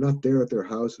there. They were not there at their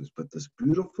houses, but this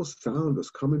beautiful sound was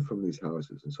coming from these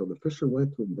houses. And so the fisher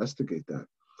went to investigate that.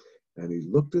 And he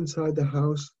looked inside the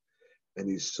house, and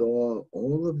he saw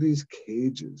all of these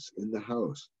cages in the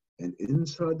house. And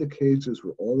inside the cages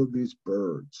were all of these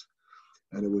birds.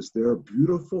 And it was their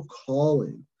beautiful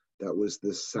calling that was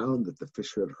this sound that the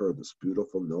fisher had heard, this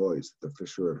beautiful noise that the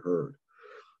fisher had heard.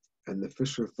 And the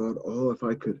fisher thought, oh, if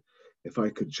I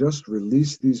could just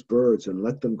release these birds and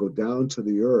let them go down to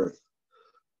the earth,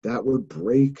 that would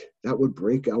break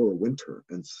our winter,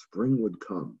 and spring would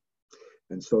come.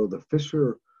 And so the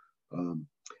fisher, and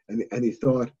he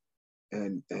thought,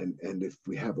 and if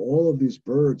we have all of these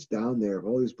birds down there, if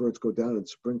all these birds go down and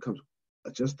spring comes,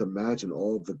 just imagine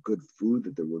all of the good food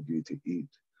that there would be to eat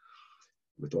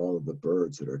with all of the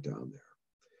birds that are down there.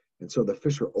 And so the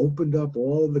fisher opened up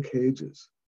all of the cages,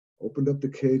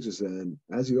 and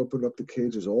as he opened up the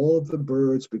cages, all of the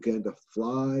birds began to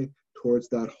fly towards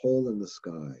that hole in the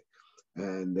sky.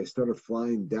 And they started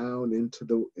flying down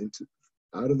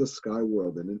out of the sky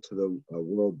world and into the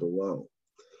world below.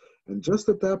 And just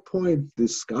at that point, the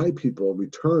sky people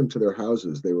returned to their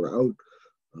houses. They were out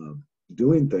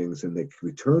doing things, and they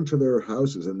returned to their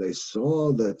houses, and they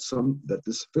saw that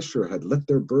this fisher had let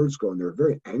their birds go, and they were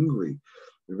very angry.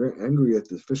 They were very angry at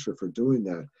the fisher for doing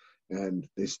that. And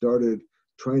they started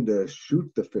trying to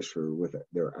shoot the fisher with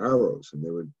their arrows, and they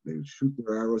would shoot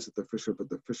their arrows at the fisher, but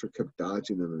the fisher kept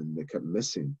dodging them, and they kept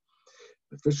missing.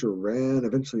 The fisher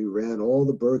eventually ran. All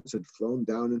the birds had flown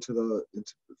down through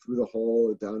the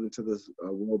hole, down into the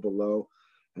world below,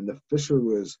 and the fisher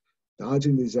was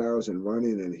dodging these arrows and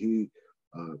running, and he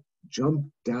jumped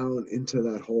down into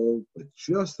that hole. But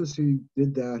just as he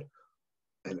did that,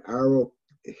 an arrow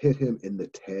hit him in the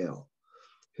tail,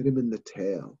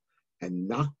 and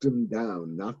knocked him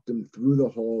down, knocked him through the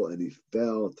hole, and he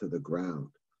fell to the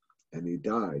ground, and he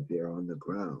died there on the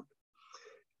ground.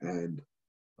 And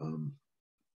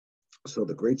so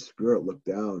the Great Spirit looked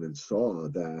down and saw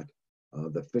that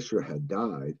the fisher had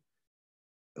died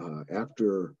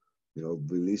after,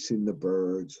 releasing the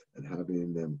birds and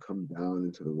having them come down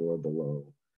into the world below.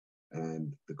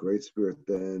 And the Great Spirit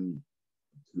then,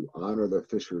 to honor the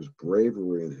fisher's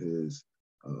bravery and his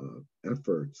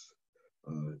efforts,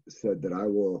 said that I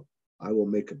will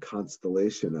make a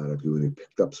constellation out of you. And he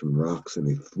picked up some rocks and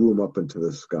he threw them up into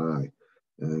the sky.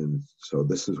 And so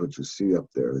this is what you see up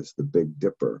there. It's the Big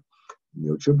Dipper. And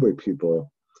the Ojibwe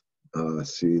people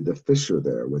see the fisher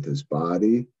there with his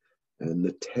body and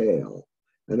the tail.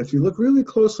 And if you look really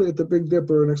closely at the Big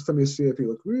Dipper, next time you see it, if you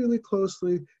look really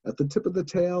closely at the tip of the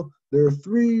tail, there are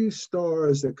 3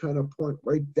 stars that kind of point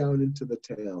right down into the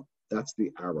tail. That's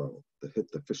the arrow that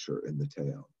hit the fisher in the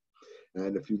tail.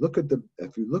 And if you look at the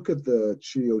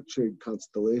Chi-O-Chig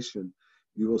constellation,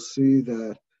 you will see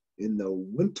that in the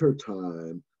winter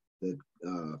time, the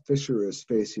fisher is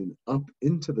facing up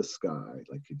into the sky,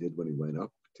 like he did when he went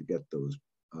up to get those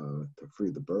to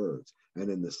free the birds. And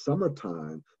in the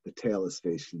summertime, the tail is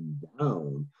facing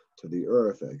down to the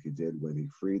earth like he did when he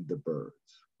freed the birds.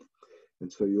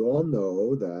 And so you all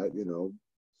know that,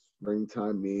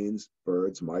 springtime means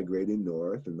birds migrating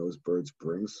north, and those birds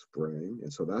bring spring.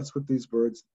 And so that's what these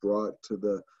birds brought to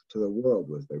the world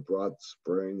was they brought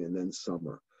spring and then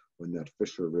summer when that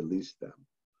fisher released them.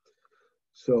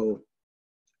 So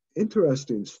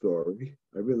interesting story.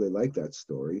 I really like that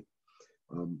story,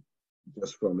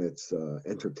 just from its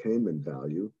entertainment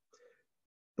value.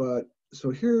 But so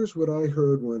here's what I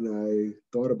heard when I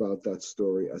thought about that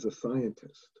story as a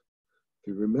scientist.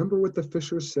 Do you remember what the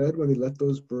fisher said when he let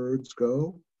those birds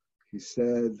go? He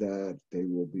said that they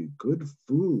will be good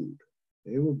food.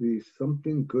 They will be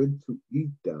something good to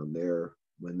eat down there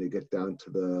when they get down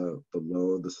to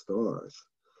below the stars.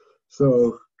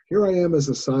 So here I am as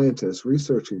a scientist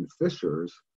researching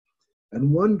fishers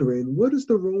and wondering, what is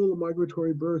the role of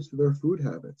migratory birds to their food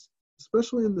habits,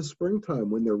 especially in the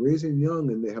springtime when they're raising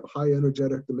young and they have high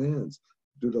energetic demands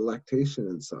due to lactation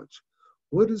and such?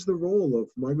 What is the role of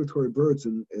migratory birds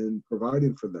in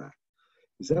providing for that?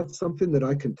 Is that something that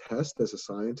I can test as a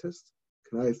scientist?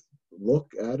 Can I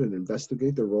look at and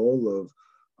investigate the role of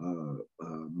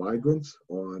migrants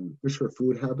on fisher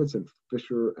food habits and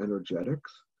fisher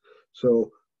energetics?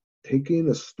 So taking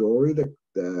a story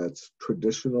that's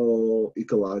traditional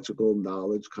ecological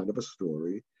knowledge kind of a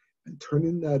story and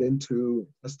turning that into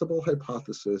a testable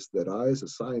hypothesis that I as a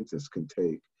scientist can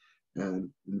take and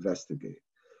investigate.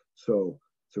 So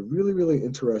it's a really, really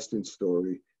interesting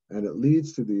story, and it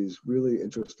leads to these really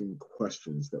interesting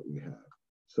questions that we have.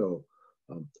 So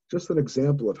just an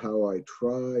example of how I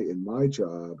try in my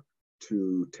job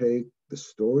to take the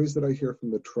stories that I hear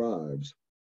from the tribes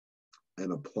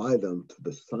and apply them to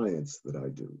the science that I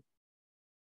do.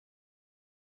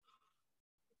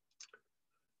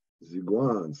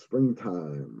 Ziguan,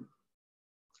 springtime.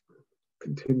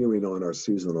 Continuing on our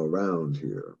seasonal round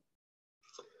here.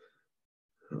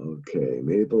 Okay,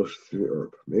 maple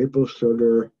syrup, maple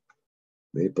sugar,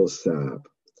 maple sap.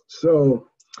 So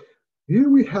here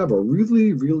we have a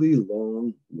really, really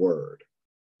long word.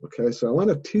 Okay, so I want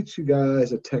to teach you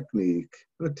guys a technique.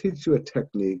 I'm going to teach you a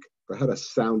technique for how to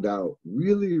sound out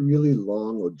really, really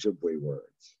long Ojibwe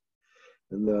words.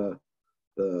 And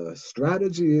the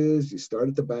strategy is you start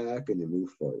at the back and you move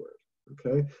forward.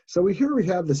 Okay, so here we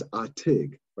have this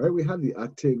atig, right? We have the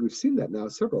atig. We've seen that now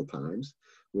several times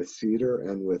with cedar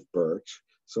and with birch.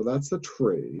 So that's the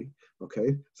tree.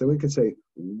 Okay, so we can say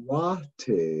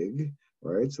watig,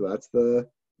 right? So that's the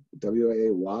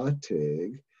W-A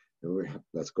watig. And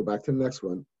let's go back to the next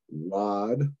one.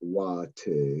 Wad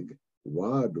watig,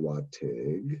 wad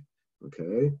watig.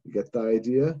 Okay, you get the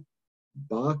idea?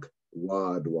 Bak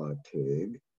wad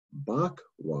watig, bak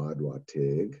wad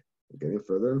watig. We're getting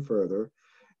further and further.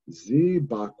 Z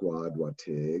bak wad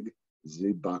watig,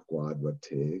 z bak wad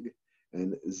watig,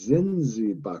 and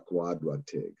zinzi bak wad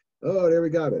watig. Oh, there we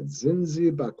got it.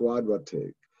 Zinzi bak wad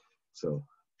watig. So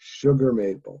sugar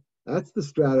maple. That's the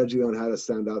strategy on how to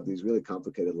sound out these really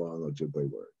complicated long Ojibwe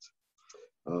words.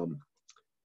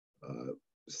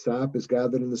 Sap is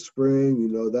gathered in the spring. You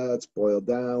know that. It's boiled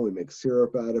down. We make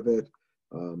syrup out of it,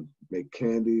 make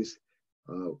candies.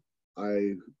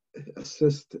 I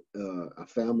assist a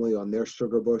family on their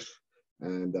sugar bush,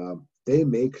 and they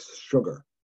make sugar.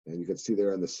 And you can see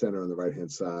there in the center on the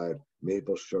right-hand side,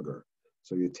 maple sugar.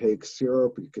 So you take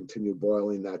syrup, you continue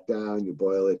boiling that down, you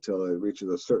boil it till it reaches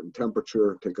a certain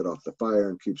temperature, take it off the fire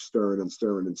and keep stirring and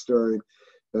stirring and stirring.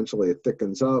 Eventually it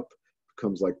thickens up,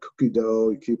 becomes like cookie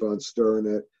dough, you keep on stirring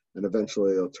it, and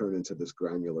eventually it'll turn into this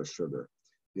granular sugar.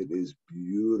 It is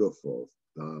beautiful.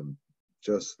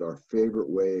 Just our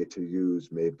favorite way to use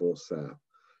maple sap.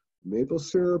 Maple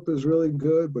syrup is really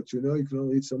good, but you know, you can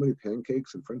only eat so many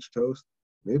pancakes and French toast.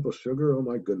 Maple sugar, oh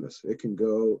my goodness, it can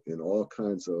go in all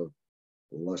kinds of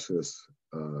luscious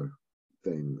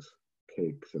things,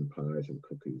 cakes and pies and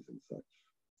cookies and such.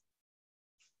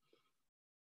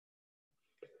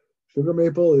 Sugar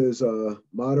maple is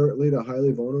moderately to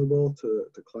highly vulnerable to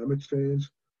climate change.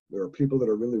 There are people that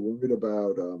are really worried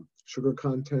about sugar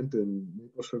content in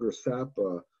maple sugar sap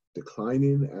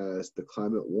declining as the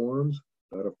climate warms.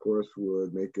 That, of course,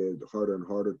 would make it harder and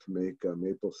harder to make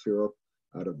maple syrup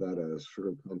out of that as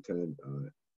sugar content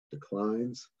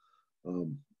declines.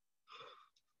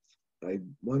 I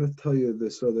want to tell you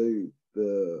this, so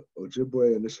the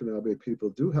Ojibwe and Anishinaabe people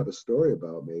do have a story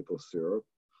about maple syrup.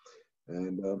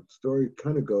 And story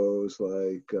kind of goes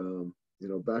like, you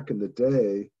know, back in the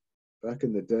day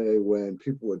when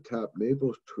people would tap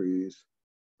maple trees,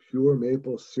 pure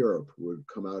maple syrup would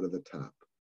come out of the tap.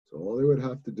 So all they would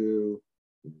have to do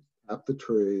is tap the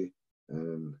tree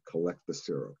and collect the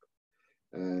syrup.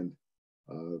 And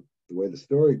the way the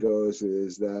story goes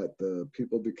is that the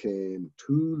people became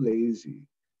too lazy.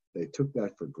 They took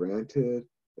that for granted.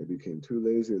 They became too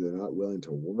lazy. They're not willing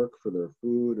to work for their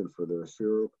food and for their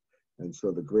syrup. And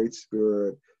so the Great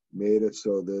Spirit made it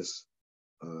so this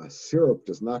syrup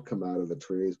does not come out of the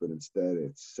trees, but instead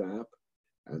it's sap,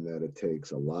 and that it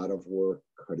takes a lot of work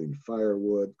cutting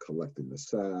firewood, collecting the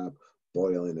sap,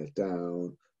 boiling it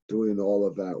down, doing all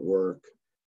of that work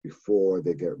before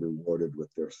they get rewarded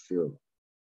with their syrup.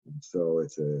 And so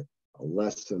it's a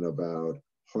lesson about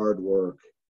hard work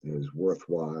is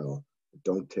worthwhile.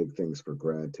 Don't take things for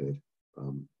granted.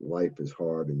 Life is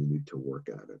hard and you need to work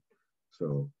at it.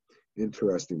 So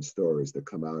interesting stories that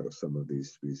come out of some of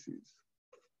these species.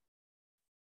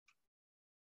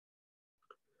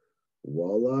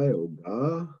 Walleye,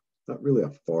 oga, not really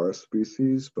a forest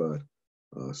species, but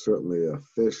certainly a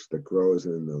fish that grows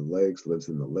in the lakes, lives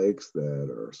in the lakes that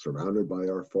are surrounded by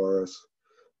our forests.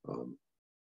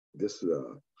 This is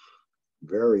a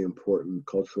very important,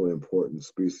 culturally important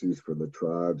species for the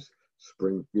tribes.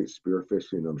 Spring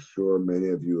spearfishing, I'm sure many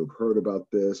of you have heard about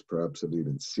this, perhaps have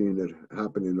even seen it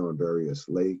happening on various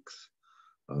lakes.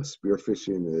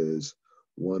 Spearfishing is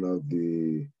one of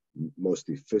the most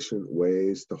efficient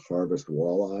ways to harvest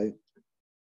walleye.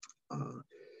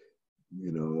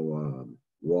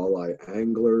 Walleye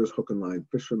anglers, hook and line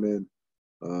fishermen,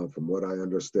 from what I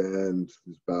understand,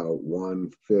 is about one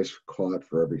fish caught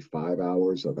for every 5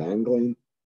 hours of angling.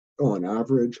 On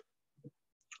average,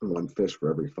 one fish for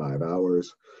every 5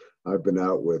 hours. I've been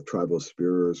out with tribal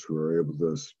spearers who are able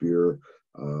to spear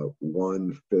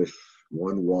one fish,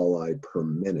 one walleye per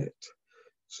minute.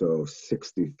 So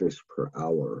 60 fish per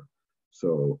hour.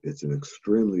 So it's an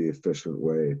extremely efficient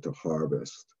way to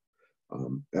harvest.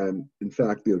 And in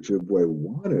fact, the Ojibwe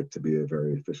want it to be a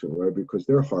very efficient way because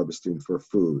they're harvesting for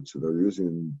food. So they're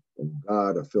using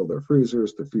God to fill their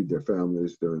freezers, to feed their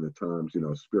families during the times,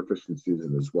 spearfishing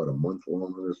season is what, a month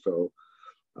long or so.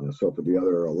 So for the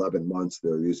other 11 months,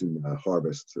 they're using the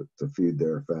harvest to feed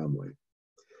their family.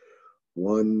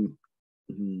 One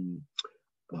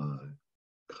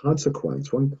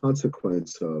consequence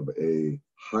of a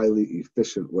highly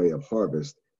efficient way of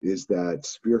harvest is that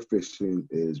spearfishing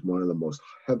is one of the most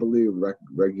heavily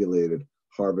regulated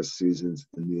harvest seasons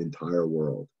in the entire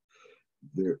world.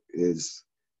 There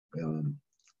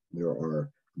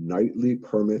are nightly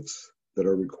permits that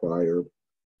are required.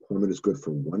 Permit is good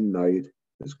for one night,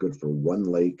 is good for one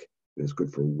lake, is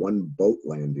good for one boat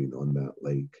landing on that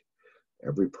lake.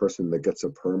 Every person that gets a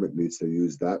permit needs to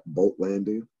use that boat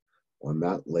landing on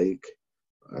that lake.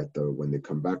 When they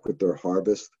come back with their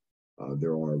harvest,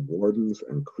 there are wardens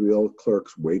and creel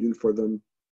clerks waiting for them.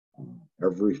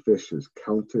 Every fish is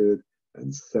counted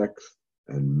and sexed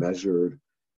and measured,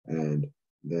 and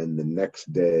then the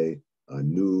next day, a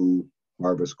new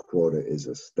harvest quota is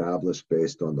established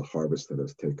based on the harvest that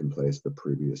has taken place the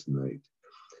previous night.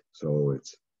 So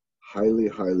it's highly,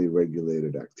 highly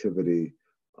regulated activity,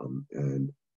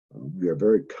 and we are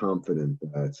very confident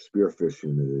that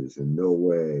spearfishing is in no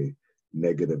way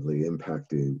negatively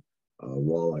impacting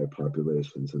walleye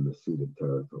populations in the ceded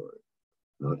territory.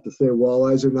 Not to say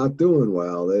walleyes are not doing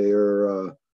well. They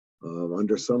are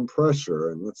under some pressure.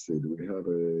 And let's see, do we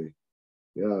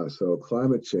have so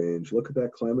climate change. Look at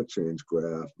that climate change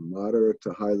graph, moderate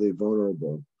to highly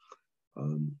vulnerable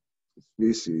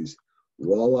species.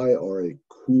 Walleye are a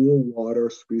cool water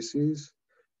species.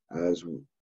 As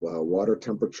water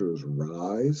temperatures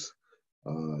rise,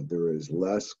 there is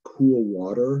less cool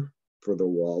water for the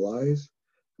walleyes.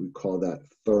 We call that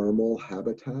thermal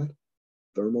habitat.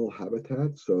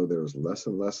 So there's less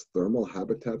and less thermal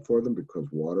habitat for them because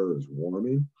water is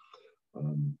warming.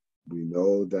 We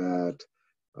know that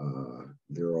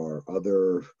there are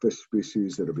other fish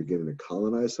species that are beginning to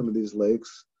colonize some of these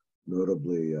lakes,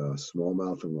 notably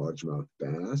smallmouth and largemouth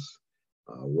bass.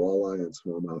 Walleye and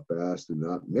smallmouth bass do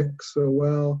not mix so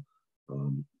well.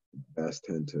 Bass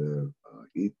tend to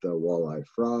eat the walleye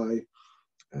fry,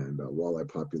 and walleye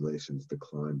populations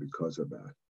decline because of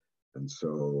that. And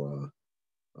so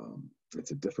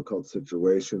it's a difficult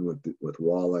situation with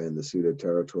walleye in the ceded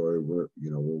territory. We're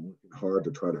working hard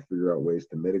to try to figure out ways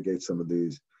to mitigate some of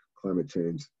these climate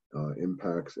change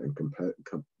impacts and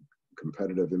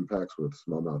competitive impacts with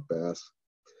smallmouth bass.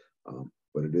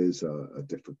 But it is a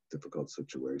difficult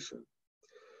situation.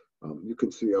 You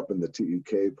can see up in the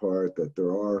TEK part that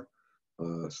there are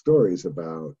stories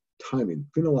about timing,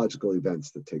 phenological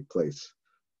events that take place.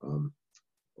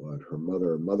 What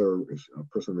a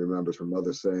person remembers her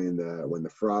mother saying that when the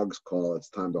frogs call, it's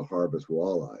time to harvest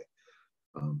walleye.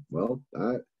 Well,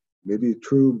 that may be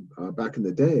true back in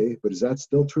the day, but is that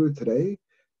still true today?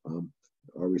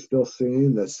 Are we still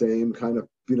seeing the same kind of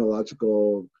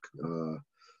phenological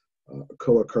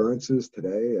co-occurrences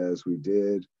today as we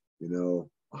did,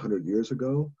 100 years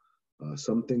ago?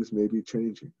 Some things may be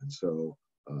changing. And so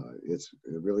it's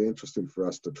really interesting for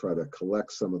us to try to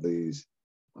collect some of these,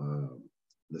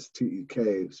 this TEK,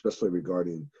 especially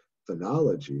regarding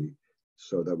phenology,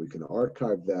 so that we can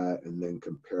archive that and then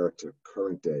compare it to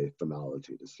current day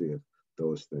phenology to see if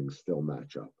those things still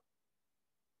match up.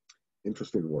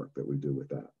 Interesting work that we do with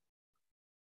that.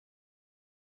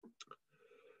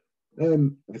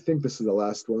 And I think this is the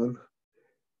last one.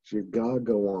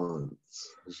 Jigagawans,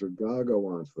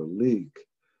 the leek.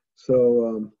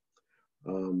 So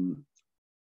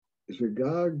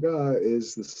Jigaga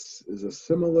is a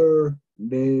similar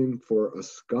name for a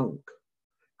skunk.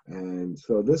 And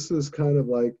so this is kind of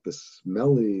like the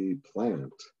smelly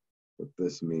plant, what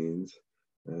this means.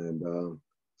 And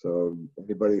so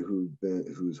anybody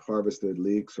who's harvested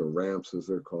leeks or ramps, as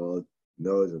they're called,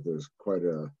 knows that there's quite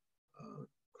a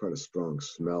strong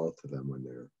smell to them when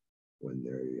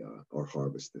they are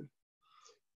harvested.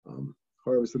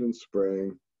 Harvested in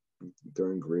spring,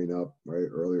 during green up, right,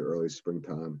 early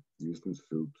springtime, used in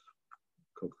soups,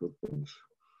 cooked with fish.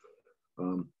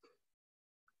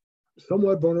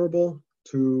 Somewhat vulnerable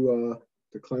to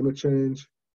climate change.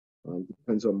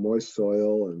 Depends on moist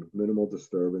soil and minimal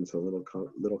disturbance, a little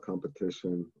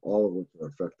competition, all of which are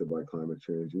affected by climate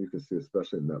change. And you can see,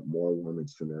 especially in that more warming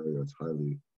scenario, it's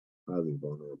highly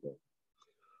vulnerable.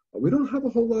 We don't have a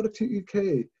whole lot of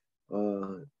TEK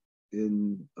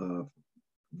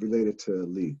related to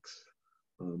leeks.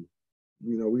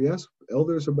 We ask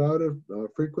elders about it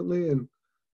frequently, and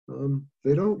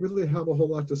they don't really have a whole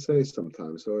lot to say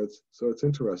sometimes. So it's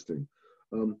interesting.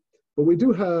 But we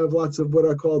do have lots of what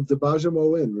I call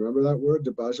debajamoin. Remember that word,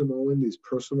 debajamoin? These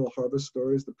personal harvest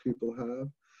stories that people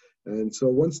have. And so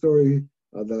one story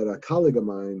that a colleague of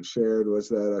mine shared was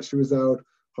that she was out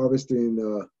harvesting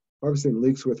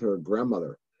leeks with her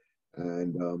grandmother.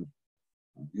 And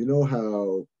you know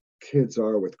how kids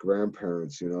are with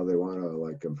grandparents, they want to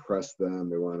like impress them.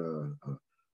 They want to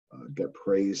get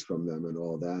praise from them and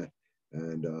all that.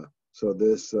 And so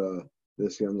this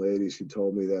young lady, she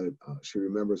told me that she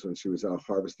remembers when she was out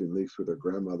harvesting leeks with her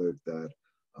grandmother that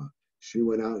she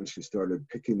went out and she started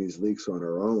picking these leeks on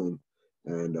her own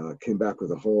and came back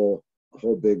with a whole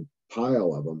big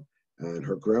pile of them. And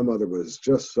her grandmother was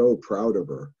just so proud of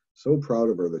her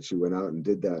that she went out and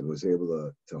did that and was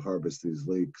able to harvest these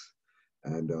leeks.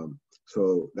 And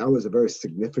so that was a very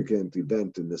significant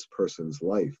event in this person's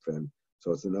life. And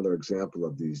so it's another example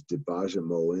of these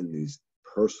debajamoin, these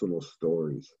personal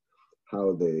stories,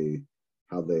 how they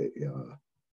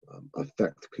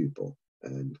affect people,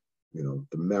 and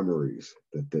the memories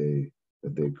that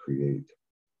they create.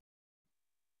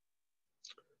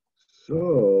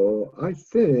 So I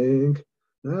think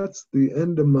that's the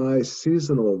end of my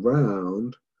seasonal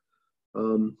round.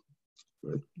 I'll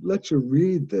let you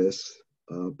read this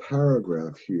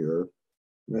paragraph here.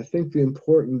 And I think the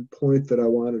important point that I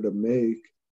wanted to make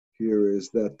here is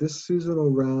that this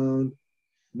seasonal round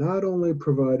not only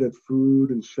provided food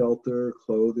and shelter,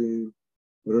 clothing,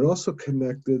 but it also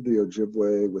connected the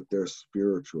Ojibwe with their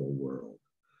spiritual world.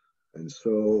 And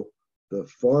so the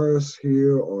forests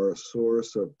here are a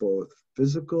source of both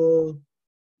physical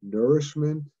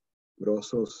nourishment, but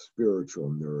also spiritual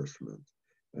nourishment.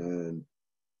 And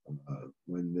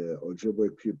when the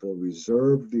Ojibwe people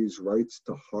reserved these rights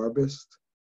to harvest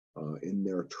in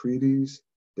their treaties,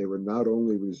 they were not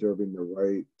only reserving the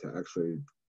right to actually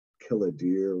kill a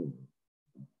deer,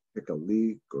 pick a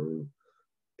leek, or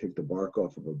take the bark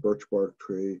off of a birch bark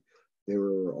tree, they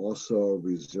were also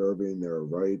reserving their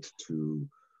right to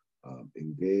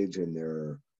engage in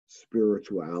their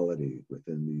spirituality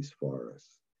within these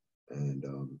forests. And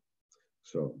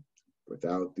so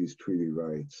without these treaty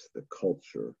rights, the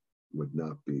culture would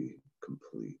not be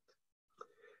complete.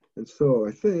 And so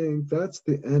I think that's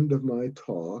the end of my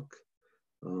talk.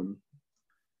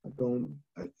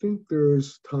 I think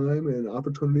there's time and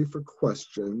opportunity for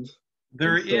questions.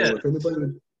 There is. If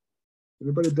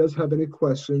anybody does have any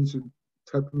questions, you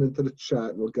type them into the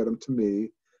chat and we'll get them to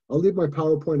me. I'll leave my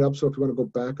PowerPoint up, so if you want to go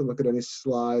back and look at any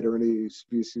slide or any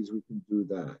species, we can do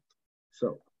that.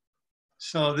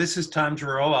 So this is Tom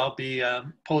Giroux. I'll be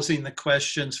posing the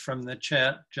questions from the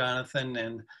chat. Jonathan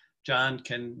and John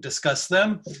can discuss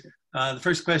them. The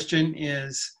first question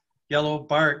is yellow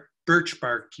birch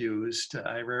bark used.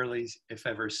 I rarely, if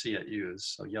ever, see it used.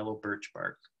 So yellow birch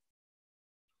bark.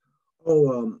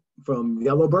 Oh, from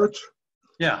yellow birch?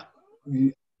 Yeah.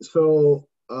 So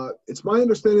it's my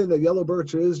understanding that yellow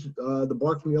birch is, the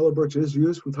bark from yellow birch is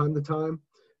used from time to time.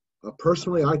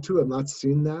 Personally, I too have not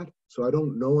seen that, so I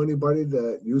don't know anybody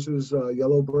that uses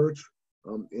yellow birch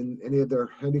in any of their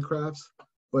handicrafts.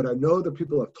 But I know that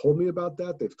people have told me about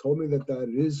that. They've told me that it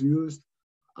is used.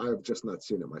 I have just not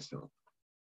seen it myself.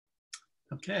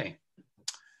 Okay.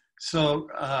 So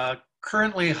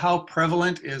currently, how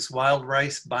prevalent is wild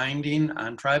rice binding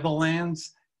on tribal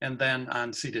lands and then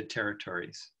on ceded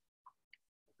territories?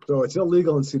 So it's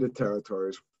illegal in ceded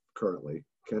territories currently.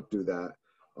 Can't do that.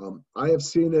 I have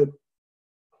seen it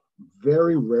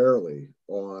very rarely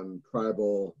on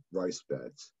tribal rice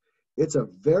beds. It's a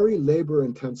very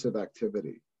labor-intensive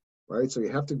activity, right? So you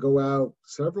have to go out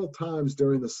several times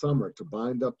during the summer to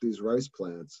bind up these rice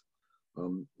plants,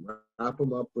 wrap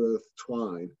them up with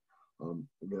twine,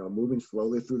 moving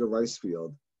slowly through the rice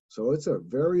field. So it's a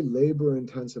very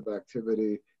labor-intensive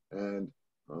activity, and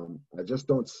I just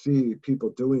don't see people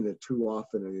doing it too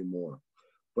often anymore.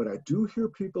 But I do hear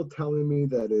people telling me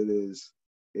that it is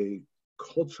a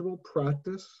cultural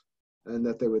practice and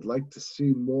that they would like to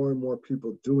see more and more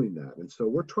people doing that. And so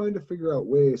we're trying to figure out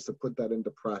ways to put that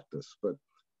into practice. But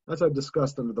as I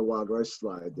discussed under the wild rice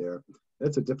slide there,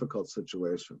 that's a difficult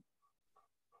situation.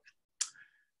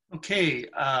 Okay,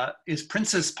 is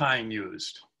princess pine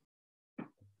used?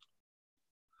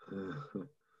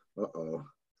 Uh-oh.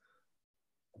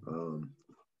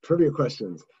 Trivia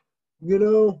questions.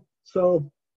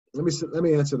 So let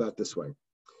me answer that this way.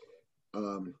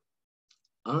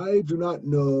 I do not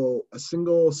know a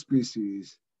single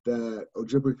species that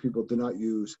Ojibwe people do not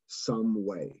use some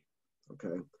way,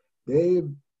 okay? They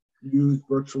use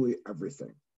virtually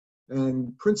everything.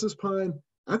 And princess pine,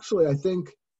 actually, I think,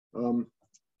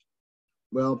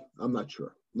 well, I'm not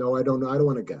sure. No, I don't know. I don't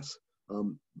want to guess.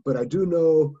 But I do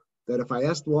know that if I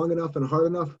asked long enough and hard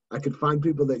enough, I could find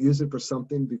people that use it for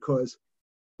something because,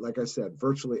 like I said,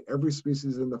 virtually every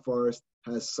species in the forest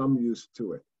has some use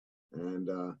to it. And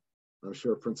I'm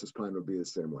sure princess pine would be the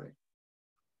same way.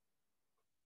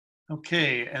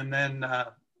 Okay, and then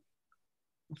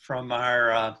from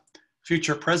our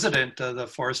future president of the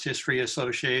Forest History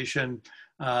Association,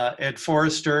 Ed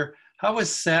Forrester, how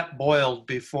was sap boiled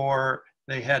before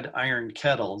they had iron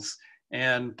kettles?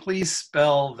 And please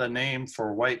spell the name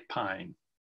for white pine.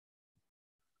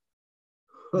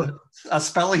 A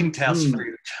spelling test for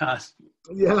you, John.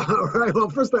 Yeah, all right. Well,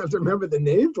 first I have to remember the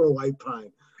name for white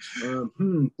pine.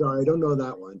 Sorry, I don't know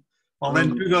that one. Well,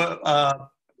 then do the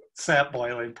sap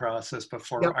boiling process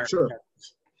before iron sure.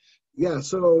 kettles. Yeah,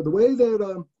 so the way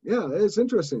that, it's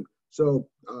interesting. So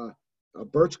a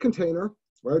birch container,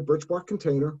 right, birch bark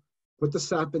container, put the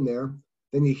sap in there,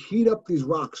 then you heat up these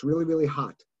rocks really, really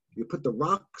hot. You put the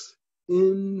rocks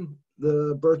in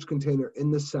the birch container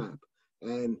in the sap,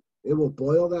 and it will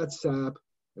boil that sap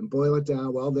and boil it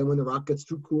down. Well, then when the rock gets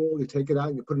too cool, you take it out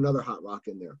and you put another hot rock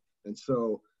in there. And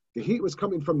so the heat was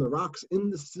coming from the rocks in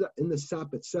the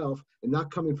sap itself and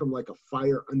not coming from like a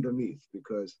fire underneath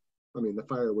because, the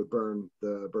fire would burn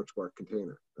the birch bark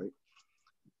container, right?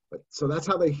 But so that's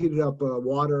how they heated up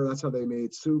water. That's how they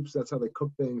made soups. That's how they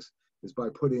cook things, is by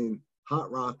putting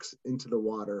hot rocks into the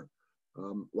water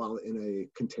while in a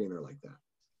container like that.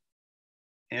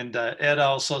 And Ed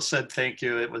also said thank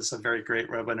you. It was a very great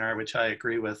webinar, which I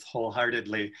agree with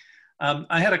wholeheartedly.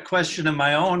 I had a question of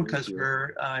my own because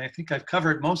I think I've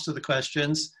covered most of the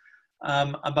questions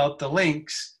about the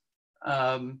lynx.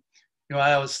 I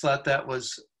always thought that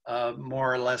was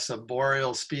more or less a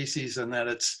boreal species and that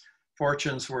its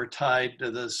fortunes were tied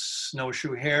to the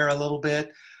snowshoe hare a little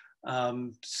bit.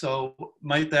 So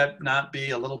might that not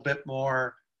be a little bit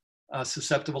more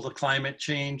susceptible to climate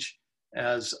change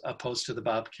as opposed to the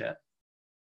bobcat?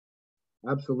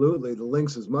 Absolutely. The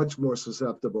lynx is much more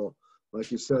susceptible.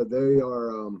 Like you said, they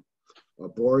are a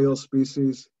boreal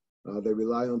species. They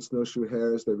rely on snowshoe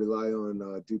hares. They rely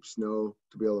on deep snow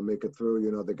to be able to make it through.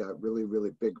 They got really,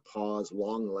 really big paws,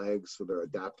 long legs, so they're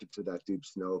adapted to that deep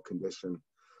snow condition.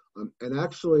 And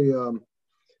actually,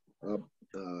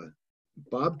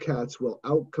 bobcats will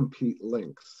outcompete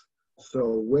lynx.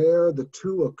 So where the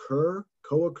two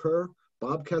co-occur,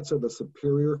 bobcats are the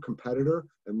superior competitor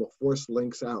and will force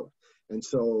lynx out. And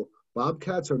so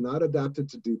bobcats are not adapted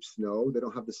to deep snow. They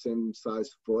don't have the same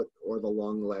size foot or the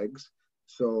long legs.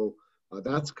 So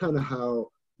that's kind of how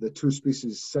the two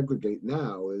species segregate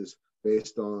now, is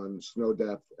based on snow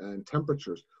depth and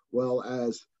temperatures. Well,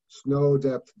 as snow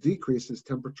depth decreases,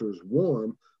 temperatures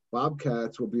warm,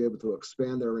 bobcats will be able to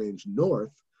expand their range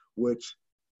north, which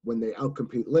when they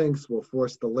outcompete lynx will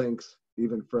force the lynx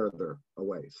even further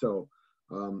away. So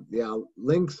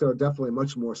lynx are definitely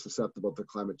much more susceptible to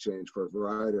climate change for a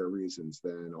variety of reasons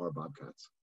than are bobcats.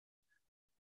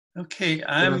 Okay,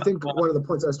 And I think one of the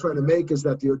points I was trying to make is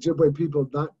that the Ojibwe people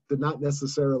did not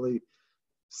necessarily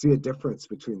see a difference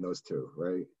between those two,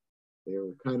 right? They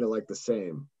were kind of like the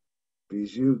same.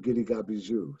 Bijou, Gidiga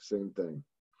Bijou, same thing.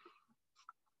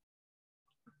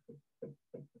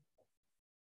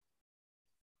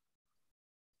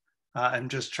 I'm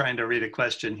just trying to read a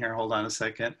question here. Hold on a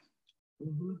second.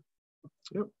 Mm-hmm.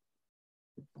 Yep.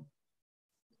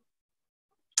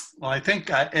 Well, I think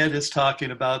Ed is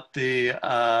talking about the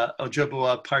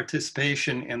Ojibwe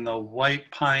participation in the white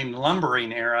pine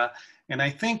lumbering era. And I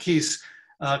think he's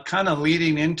kind of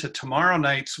leading into tomorrow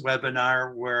night's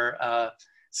webinar where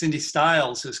Cindy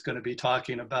Stiles is going to be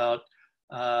talking about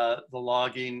the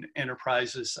logging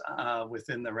enterprises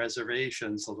within the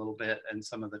reservations a little bit and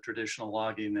some of the traditional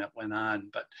logging that went on.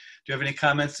 But do you have any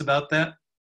comments about that?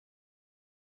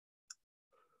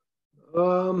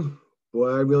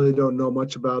 Well, I really don't know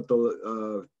much about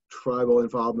the tribal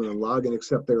involvement in logging,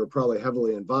 except they were probably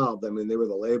heavily involved. I mean, they were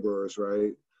the laborers,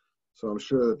 right? So I'm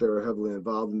sure that they were heavily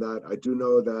involved in that. I do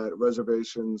know that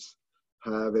reservations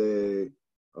have a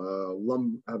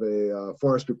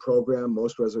forestry program.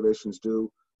 Most reservations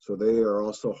do. So they are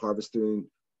also harvesting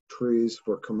trees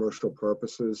for commercial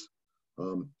purposes.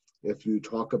 If you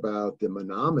talk about the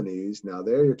Menominees, now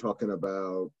there you're talking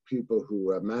about people who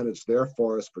have managed their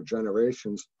forests for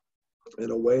generations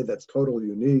in a way that's totally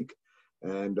unique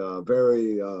and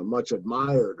very much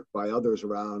admired by others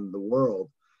around the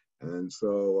world. And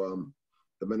so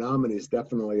the Menominees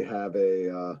definitely have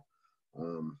a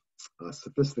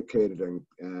sophisticated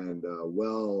and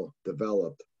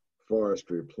well-developed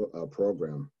forestry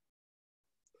program.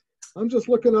 I'm just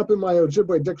looking up in my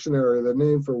Ojibwe dictionary the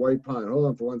name for white pine. Hold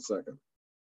on for 1 second.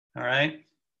 All right.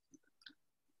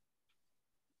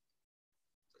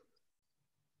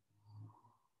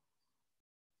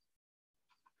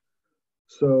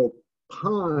 So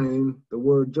pine, the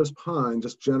word just pine,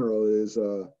 just general, is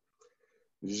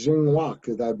Jingwak.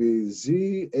 That'd be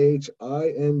Z-H-I-N-G-W-A-A-K.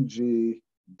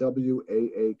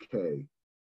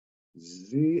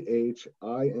 Z-H-I-N-G-W-A-A-K,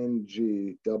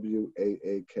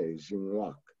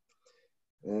 Jingwak.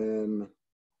 And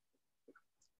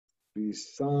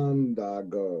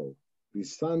Bisandago.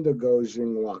 Bisandago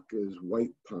Jingwak is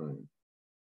white pine.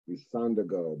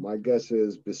 Bisandago. My guess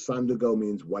is Bisandago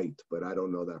means white, but I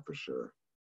don't know that for sure.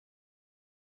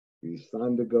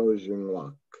 Bisandago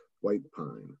Jingwak, white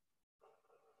pine.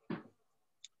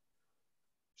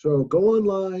 So go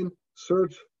online,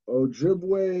 search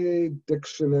Ojibwe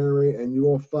dictionary, and you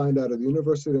will find out at the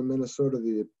University of Minnesota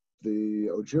the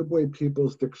Ojibwe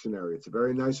People's Dictionary. It's a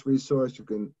very nice resource. You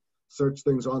can search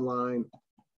things online,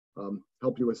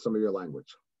 help you with some of your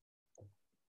language.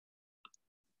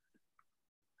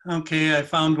 Okay, I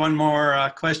found one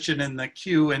more question in the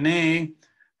Q&A.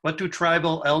 What do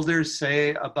tribal elders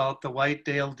say about the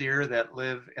white-tailed deer that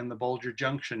live in the Boulder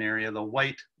Junction area, the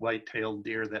white-tailed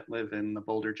deer that live in the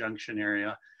Boulder Junction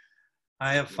area?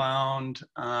 I have found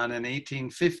on an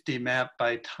 1850 map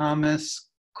by Thomas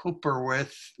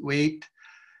Cooperwaite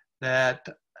that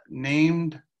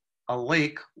named a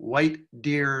lake White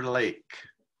Deer Lake.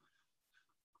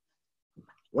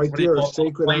 White deer are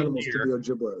sacred animals to the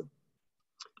Ojibwe.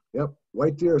 Yep,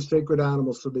 white deer are sacred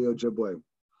animals to the Ojibwe.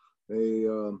 They,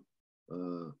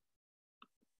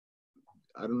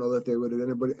 I don't know that they would,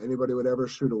 anybody would ever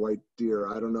shoot a white deer.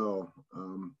 I don't know.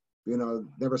 You know,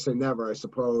 never say never, I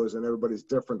suppose, and everybody's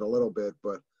different a little bit,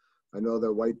 but I know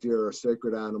that white deer are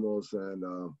sacred animals and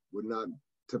would not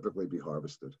typically be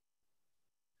harvested.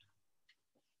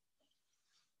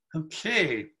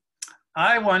 Okay,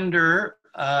 I wonder,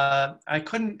 I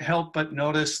couldn't help but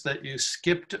notice that you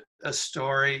skipped a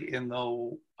story in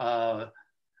the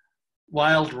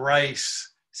wild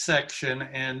rice section,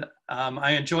 and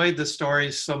I enjoyed the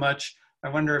stories so much. I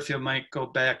wonder if you might go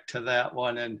back to that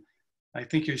one, and I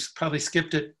think you probably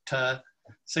skipped it to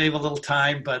save a little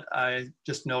time, but I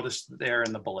just noticed there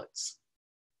in the bullets.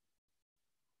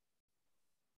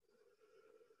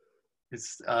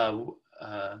 It's there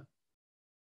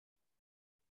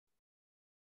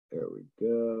we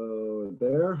go,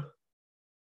 there.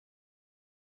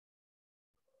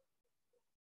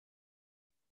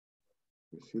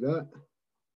 You see that?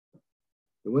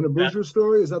 The Winnebago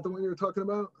story, is that the one you were talking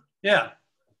about? Yeah.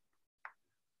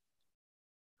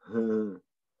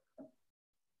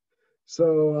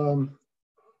 So,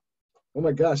 oh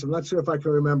my gosh, I'm not sure if I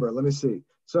can remember. Let me see.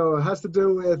 So it has to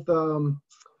do with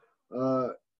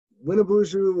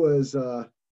Winnebago was, for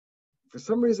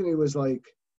some reason he was like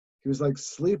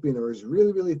sleeping or was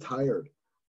really, really tired.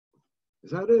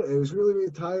 Is that it? He was really,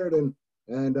 really tired and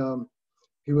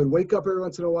he would wake up every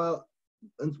once in a while.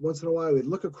 And once in a while, he'd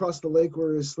look across the lake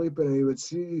where he was sleeping, and he would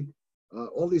see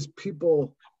all these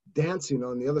people dancing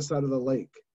on the other side of the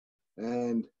lake.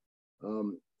 And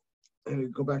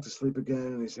he'd go back to sleep again,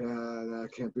 and he'd say, "I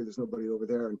can't be, there's nobody over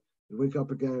there." And he'd wake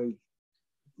up again, and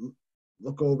he'd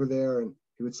look over there, and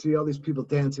he would see all these people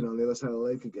dancing on the other side of the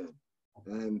lake again.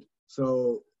 And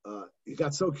so he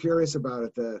got so curious about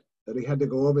it that he had to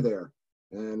go over there.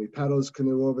 And he paddled his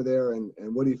canoe over there, and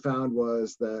what he found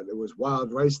was that it was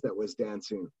wild rice that was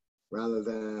dancing rather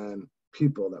than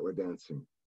people that were dancing.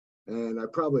 And I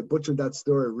probably butchered that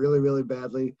story really, really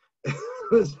badly.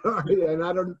 Sorry, and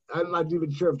I'm not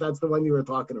even sure if that's the one you were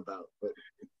talking about. But.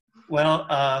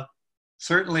 Well,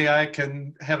 certainly I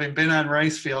can, having been on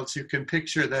rice fields, you can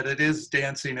picture that it is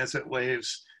dancing as it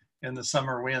waves in the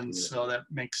summer winds. So that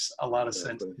makes a lot of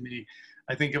sense to me.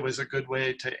 I think it was a good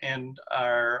way to end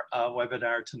our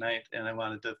webinar tonight, and I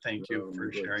wanted to thank you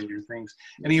for sharing your things.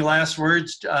 Any last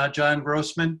words, John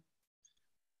Grossman?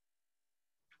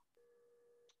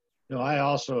 No, I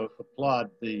also applaud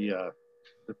the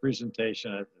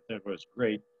presentation. I think it was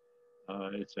great.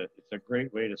 It's a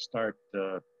great way to start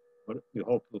what we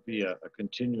hope will be a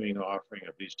continuing offering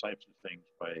of these types of things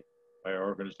by our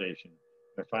organization,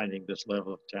 by finding this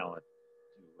level of talent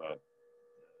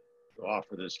to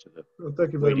offer this to the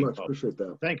thank you very much. Public. Appreciate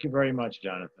that. Thank you very much,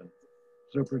 Jonathan.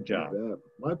 Super job.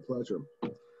 My pleasure.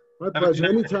 My pleasure.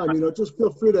 Anytime, just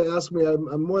feel free to ask me.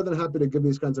 I'm more than happy to give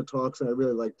these kinds of talks, and I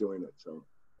really like doing it. So.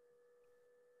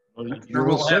 Well, you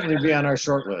will certainly be on our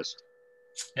short list.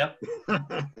 Yep.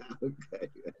 Okay,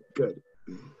 good.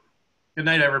 Good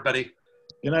night, everybody.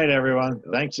 Good night, everyone.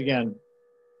 Thanks again.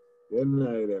 Good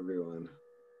night, everyone.